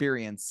that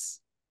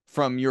experience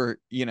from your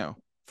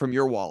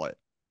wallet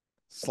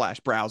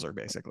 / browser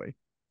basically,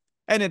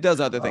 and it does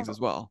other things as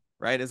well,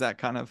 right? Is that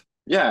kind of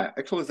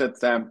Actually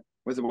that's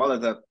with the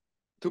wallet that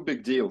two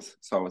big deals.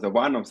 So the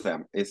one of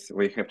them is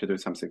we have to do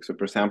something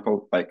super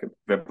simple, like a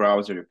web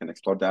browser, you can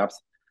explore the apps.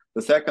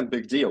 The second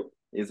big deal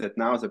is that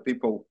now the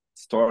people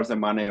store the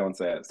money on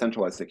the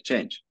centralized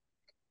exchange.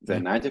 The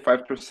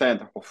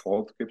 95% of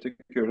all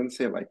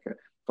cryptocurrency, like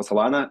for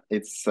Solana,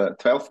 it's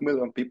 12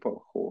 million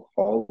people who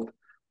hold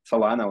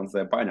Solana on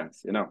the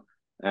Binance,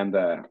 and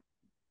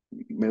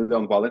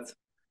million wallets.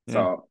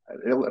 So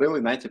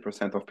really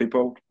 90% of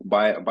people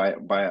buy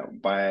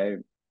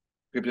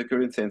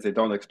cryptocurrency and they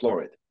don't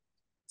explore it.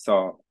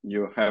 So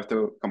you have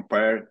to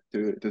compare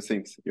two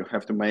things. You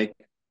have to make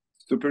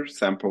super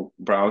simple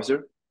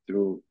browser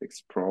to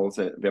explore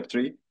the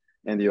Web3,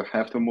 and you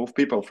have to move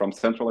people from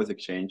centralized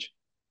exchange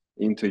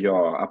into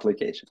your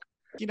application.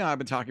 I've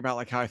been talking about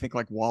like how I think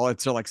like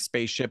wallets are like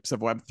spaceships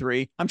of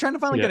Web3. I'm trying to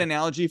find like an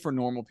analogy for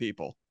normal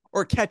people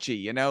or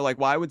catchy, like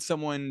why would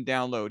someone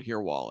download here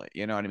wallet?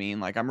 You know what I mean?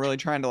 Like I'm really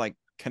trying to like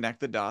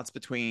connect the dots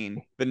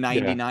between the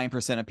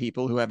 99% of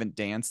people who haven't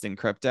danced in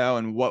crypto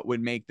and what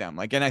would make them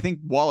like. And I think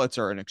wallets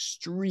are an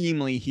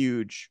extremely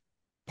huge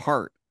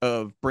part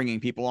of bringing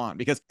people on,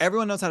 because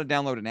everyone knows how to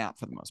download an app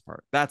for the most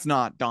part. That's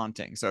not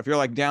daunting. So if you're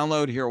like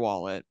download here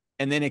wallet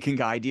and then it can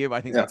guide you,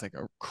 I think that's like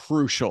a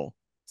crucial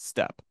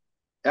step.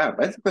 Yeah,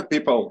 basically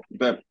people,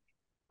 the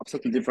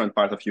absolutely different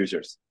part of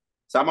users.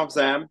 Some of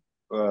them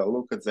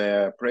look at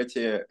the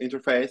pretty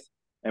interface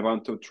and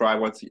want to try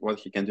what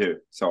he can do.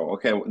 So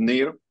okay,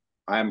 Near,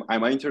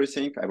 I'm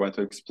interesting. I want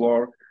to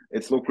explore.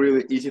 It's look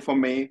really easy for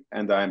me,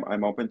 and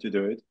I'm open to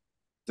do it.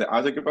 The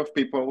other group of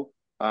people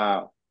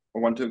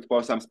want to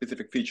explore some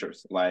specific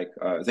features, like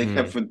they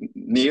have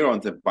Near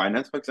on the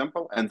Binance, for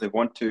example, and they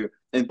want to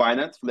in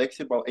Binance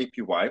flexible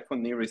APY for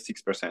Near is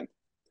 6%.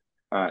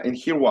 In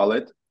Here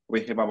Wallet,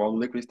 we have our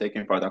liquid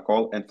staking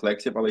protocol, and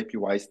flexible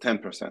APY is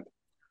 10%.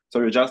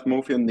 So you just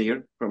move your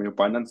Near from your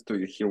Binance to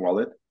your Here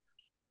Wallet.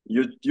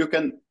 You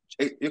can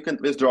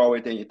withdraw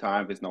it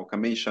anytime with no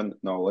commission,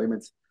 no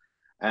limits,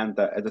 and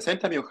at the same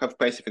time you have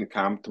passive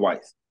income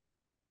twice.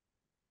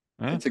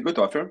 It's a good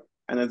offer,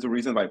 and that's the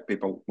reason why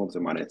people move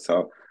the money.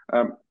 So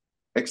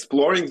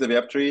exploring the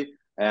Web3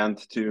 and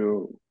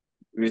to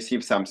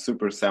receive some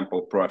super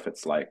simple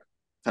profits like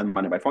send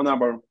money by phone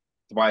number,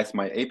 twice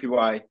my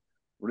APY,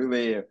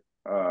 really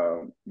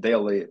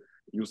daily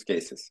use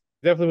cases.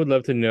 Definitely would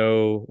love to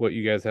know what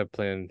you guys have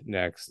planned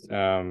next.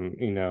 I'll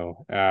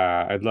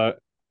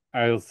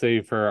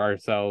say for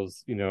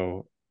ourselves,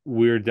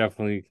 we're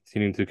definitely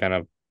continuing to kind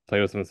of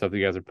play with some of the stuff that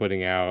you guys are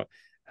putting out.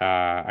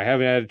 I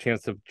haven't had a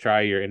chance to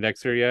try your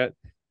indexer yet,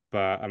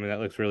 but I mean, that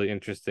looks really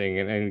interesting.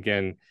 And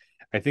again,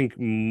 I think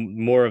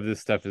more of this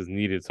stuff is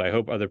needed. So I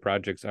hope other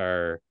projects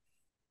are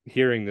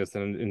hearing this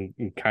and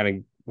kind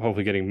of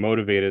hopefully getting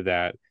motivated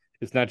that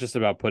it's not just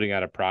about putting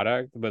out a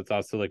product, but it's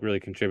also like really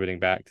contributing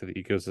back to the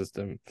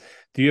ecosystem.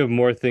 Do you have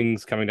more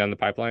things coming down the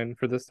pipeline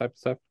for this type of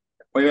stuff?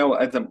 We will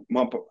add the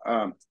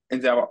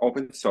in our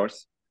open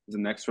source. The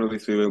next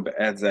release we will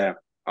add the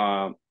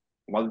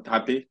wallet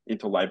API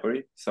into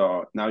library.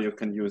 So now you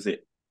can use the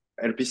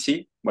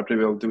RPC, but we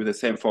will do the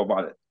same for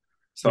wallet.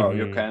 So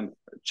you can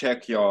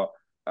check your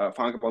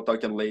fungible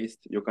token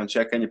list. You can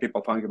check any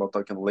people fungible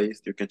token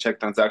list. You can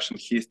check transaction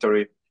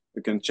history.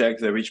 You can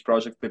check which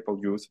project people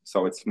use.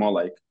 So it's more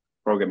like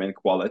programming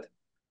wallet.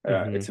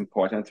 It's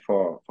important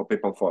for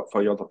people for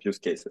a lot of use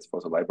cases for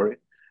the library.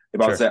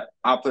 About the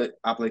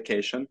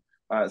application,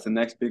 the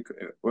next big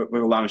we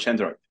will launch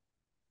Android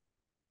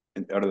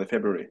in early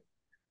February.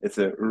 It's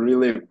a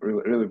really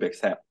big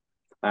step.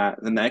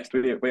 The next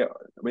we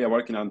are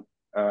working on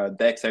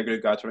DEX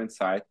aggregator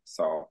inside.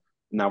 So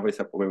now we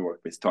work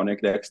with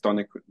Tonic. DEX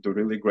Tonic do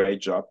really great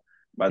job,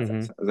 but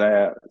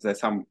there's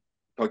some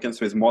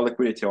tokens with more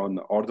liquidity on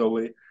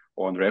Orderly,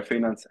 on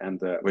Refinance,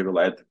 and we will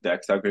add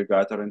DEX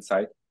aggregator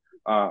inside.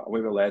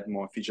 We will add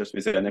more features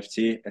with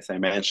NFT, as I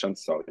mentioned,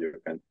 so you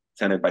can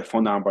send it by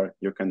phone number.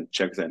 You can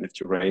check the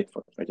NFT rate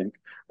for trading.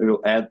 We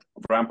will add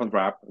ramp and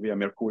wrap via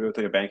Mercurio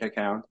to your bank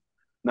account.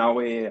 Now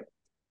we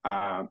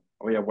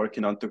we are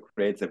working on to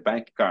create the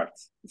bank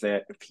cards. There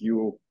are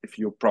a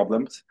few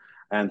problems,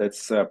 and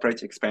it's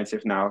pretty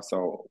expensive now.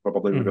 So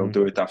probably we will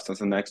do it after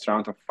the next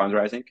round of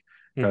fundraising,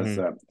 because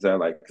they're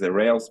like the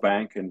Rails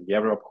Bank in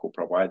Europe who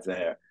provides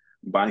their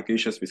bank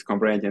issues with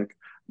co-branding,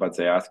 but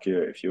they ask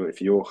you if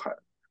you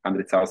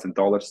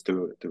 $100,000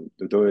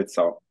 to do it.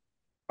 So,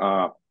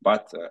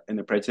 but in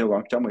a pretty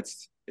long term,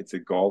 it's a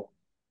goal.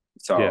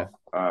 So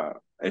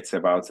it's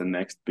about the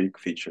next big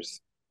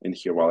features in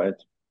Here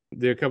Wallet.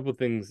 There are a couple of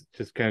things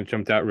just kind of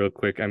jumped out real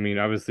quick. I mean,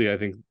 obviously, I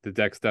think the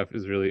deck stuff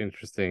is really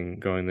interesting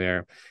going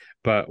there.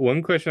 But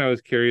one question I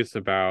was curious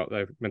about,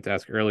 I meant to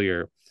ask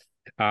earlier,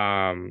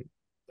 I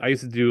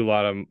used to do a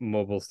lot of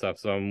mobile stuff,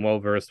 so I'm well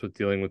versed with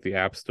dealing with the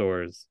app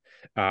stores.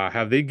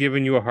 Have they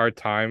given you a hard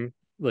time,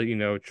 like,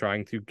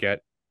 trying to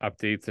get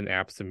updates and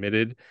apps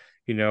submitted?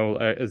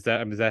 Has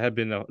that have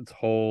been its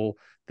whole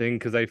thing?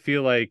 Because I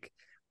feel like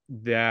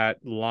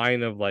that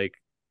line of like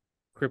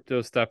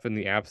crypto stuff in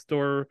the app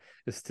store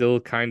is still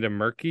kind of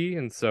murky,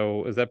 and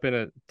so has that been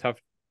a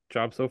tough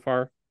job so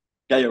far?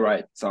 Yeah, you're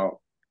right. So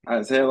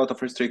there are a lot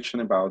of restriction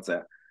about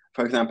that.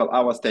 For example,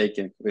 our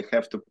staking, we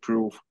have to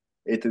prove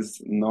it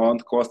is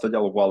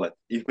non-custodial wallet.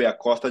 If we are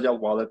custodial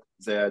wallet,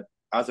 there are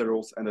other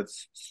rules, and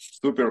it's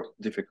super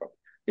difficult.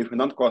 If we're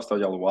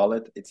non-custodial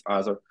wallet, it's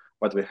other,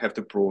 but we have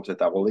to prove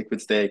that our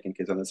liquid staking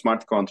is on a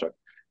smart contract.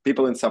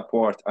 People in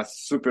support are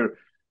super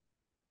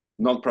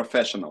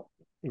non-professional.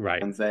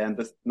 Right. And they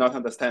not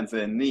understand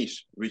the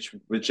niche which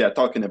they are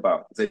talking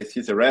about. They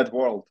see the red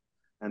world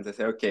and they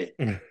say, okay,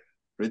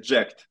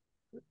 reject.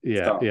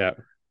 Yeah,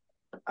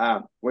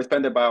 so, we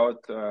spent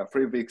about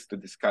 3 weeks to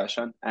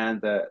discussion,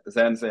 and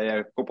then they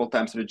a couple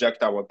times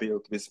reject our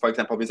build with, for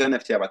example, with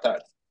NFT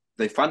avatars.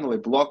 They finally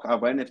block our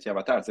NFT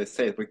avatars. They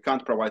say we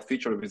can't provide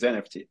feature with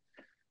NFT.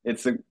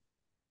 It's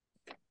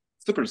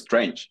super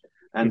strange.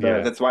 And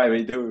that's why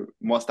we do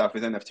more stuff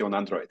with NFT on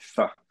Android.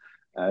 So,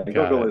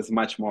 Google is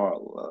much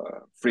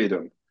more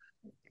freedom,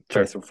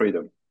 place of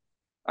freedom.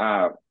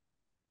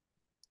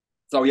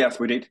 So yes,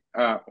 we did.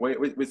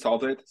 We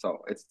solved it.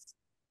 So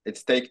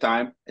it's take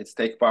time, it's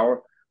take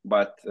power,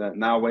 but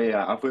now we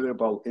are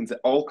available in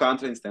all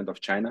countries instead of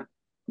China,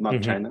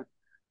 not China,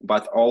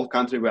 but all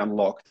countries we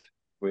unlocked.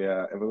 We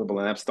are available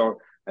in App Store,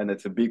 and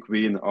it's a big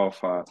win of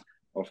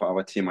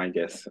our team, I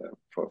guess,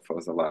 for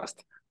the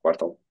last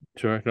quarter.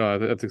 Sure, no,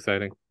 that's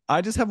exciting.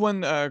 I just have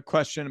one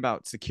question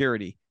about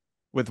security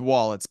with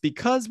wallets,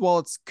 because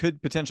wallets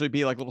could potentially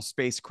be like little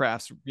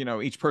spacecrafts.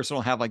 Each person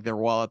will have like their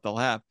wallet they'll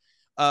have.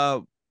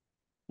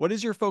 What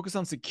is your focus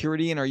on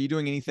security, and are you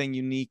doing anything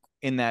unique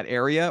in that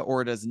area,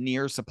 or does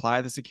Near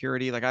supply the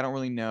security? Like, I don't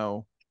really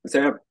know.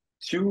 There are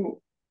two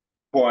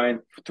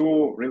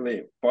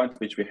really points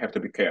which we have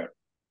to be careful.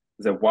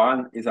 The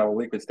one is our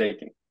liquid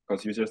staking,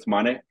 because users'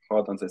 money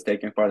hold on the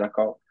staking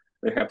protocol.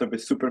 We have to be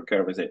super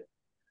careful with it.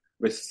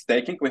 With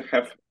staking, we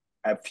have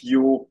a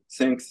few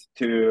things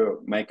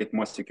to make it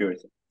more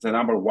security. The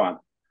number one,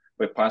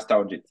 we passed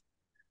audit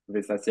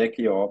with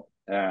Azekio,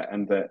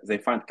 and they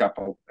found a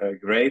couple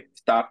great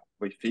stuff.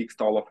 We fixed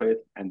all of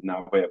it, and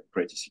now we're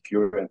pretty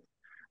secure. And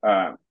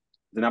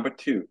the number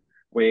two,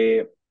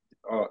 we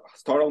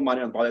store all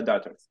money on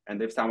validators,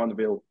 and if someone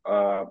will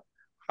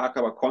hack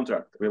our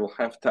contract, we will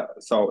have to,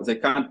 so they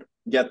can't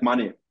get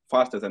money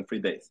faster than 3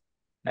 days.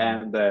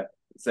 And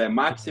the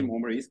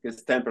maximum risk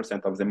is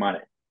 10% of the money.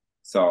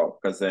 So,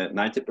 because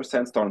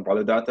 90% store on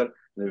validator,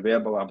 we'll be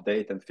able to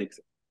update and fix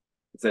it.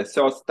 The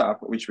third stuff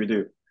which we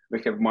do,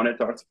 we have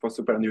monitors for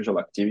super unusual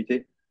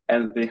activity,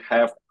 and we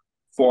have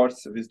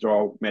forced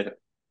withdrawal method.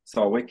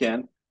 So we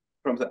can,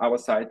 from our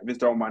side,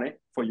 withdraw money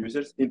for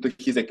users into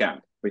his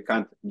account. We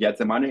can't get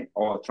the money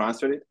or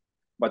transfer it,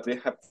 but we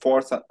have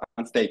force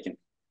unstaking.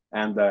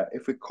 And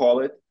if we call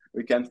it,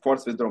 we can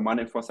force withdraw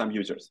money for some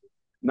users.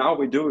 Now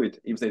we do it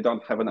if they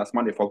don't have enough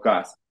money for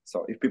gas.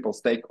 So if people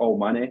stake all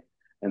money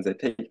and they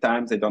take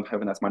time, they don't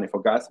have enough money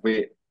for gas,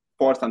 we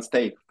force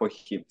unstake for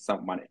him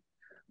some money.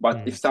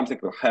 But if something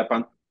will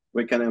happen,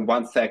 we can in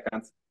 1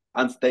 second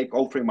unstake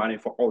all free money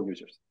for all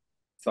users.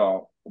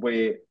 So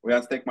we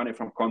unstake money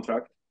from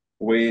contract,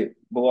 we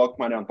block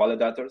money on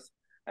validators,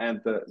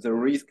 and the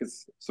risk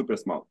is super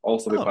small.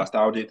 Also, we passed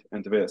audit,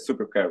 and we're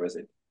super careful with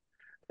it.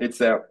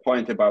 It's a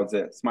point about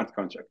the smart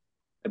contract.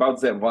 About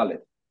the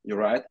wallet, you're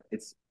right.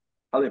 It's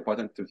highly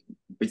important to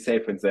be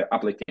safe in the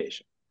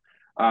application.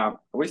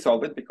 We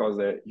solve it because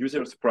the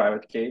user's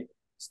private key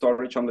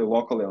storage only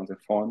locally on the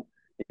phone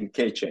in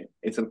keychain.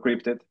 It's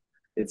encrypted.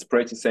 It's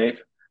pretty safe,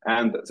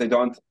 and they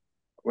don't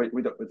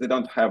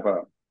have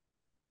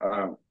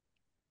a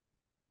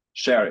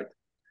share it.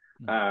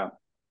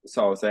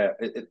 So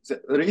the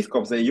risk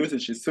of the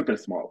usage is super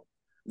small.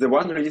 The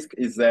one risk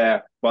is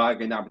the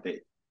bug in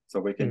update. So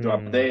we can do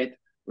update.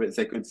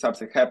 They could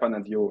something happen,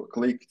 and you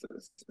click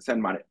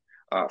send money.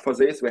 For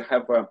this, we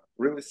have a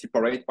really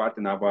separate part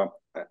in our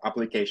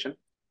application.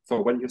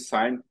 So when you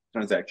sign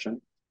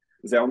transaction,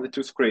 there are only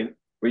 2 screens,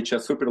 which are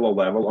super low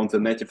level on the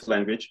native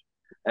language,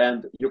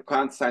 and you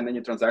can't sign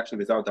any transaction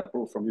without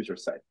approval from user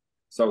side.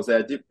 So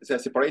the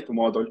separate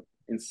module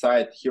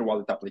inside Here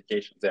Wallet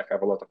applications. They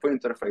have a lot of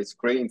interface,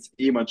 screens,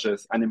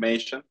 images,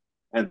 animation,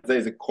 and there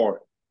is a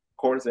core.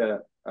 Core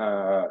the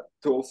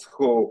tools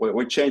who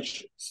we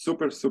change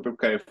super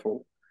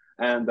careful,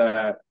 and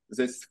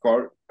this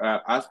core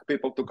ask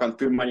people to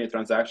confirm money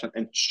transaction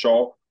and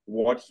show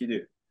what he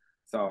did.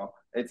 So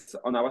it's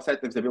on our side.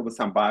 If there will be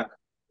some bug,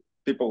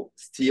 people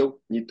still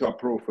need to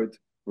approve it,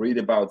 read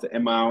about the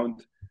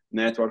amount,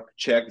 network,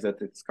 check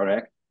that it's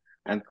correct,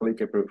 and click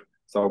approve.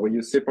 So we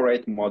use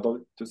separate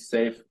model to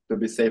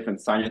be safe and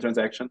sign a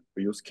transaction.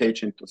 We use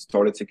caching to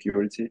store its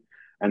security,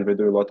 and we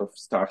do a lot of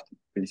stuff to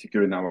be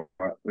secure in our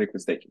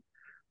liquid staking.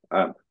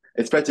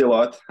 It's pretty a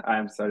lot.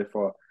 I'm sorry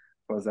for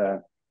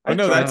the. Oh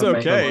no, that's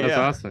okay. That's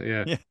awesome.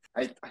 Yeah.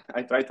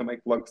 I try to make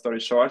long story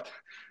short.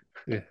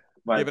 Yeah.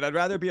 But I'd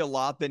rather be a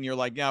lot than you're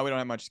like, yeah, we don't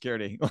have much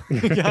security.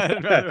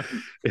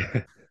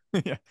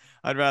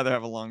 I'd rather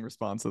have a long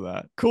response to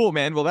that. Cool,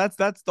 man. Well,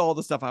 that's all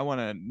the stuff I want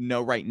to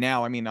know right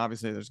now. I mean,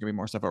 obviously there's gonna be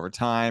more stuff over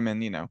time,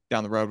 and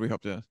down the road we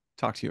hope to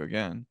talk to you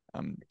again.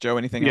 Joe,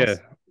 anything else?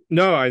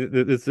 No,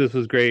 this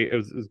was great. It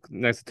was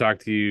nice to talk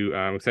to you.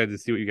 I'm excited to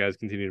see what you guys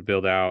continue to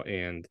build out,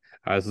 and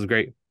this was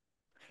great.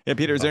 Yeah,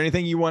 Peter, is there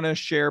anything you want to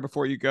share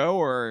before you go,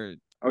 or?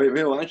 We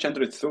will launch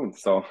Android soon.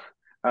 So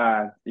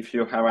if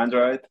you have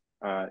Android,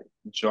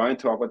 join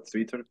to our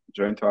Twitter,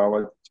 join to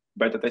our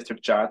beta tester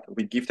chat.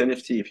 We gift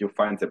NFT if you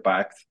find the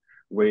bugs.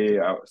 We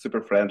are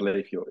super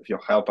friendly. If you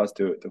help us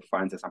to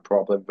find some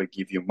problem, we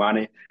give you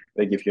money.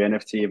 We give you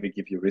NFT. We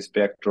give you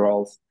respect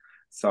roles.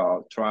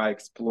 So try,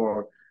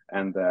 explore,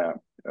 and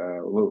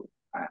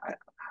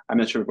I'm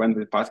not sure when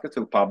the podcast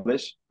will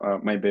publish.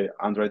 Maybe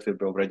Android will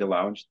be already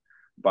launched,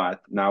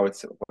 but now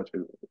it's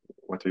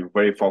what we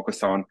very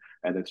focused on,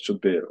 and it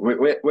should be.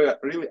 We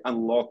really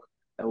unlock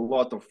a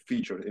lot of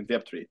features in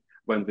Web3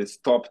 when we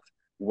stopped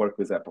work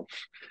with Apple,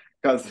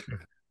 because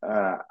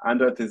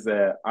Android is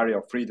an area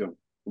of freedom.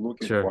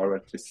 Looking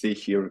forward to see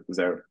here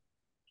there.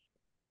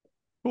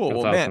 Cool.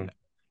 That's awesome. Man,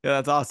 yeah,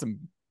 that's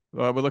awesome.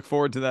 We look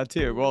forward to that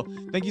too. Well,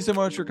 thank you so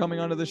much for coming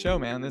onto the show,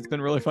 man. It's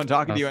been really fun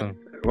talking to you.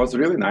 It was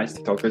really nice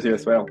to talk with you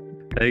as well.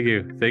 Thank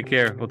you. Take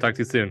care. We'll talk to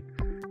you soon.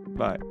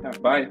 Bye. Yeah,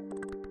 bye.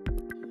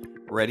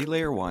 Ready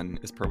Layer 1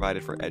 is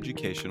provided for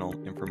educational,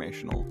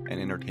 informational, and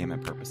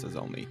entertainment purposes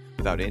only,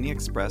 without any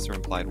express or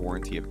implied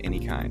warranty of any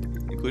kind,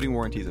 including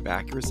warranties of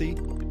accuracy,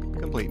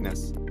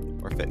 completeness,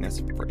 or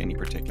fitness for any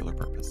particular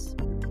purpose.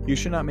 You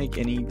should not make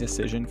any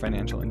decision,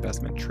 financial,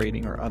 investment,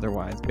 trading, or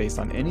otherwise based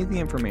on any of the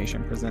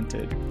information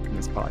presented in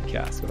this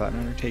podcast without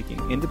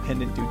undertaking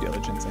independent due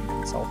diligence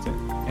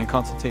and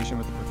consultation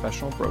with a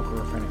professional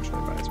broker or financial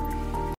advisor.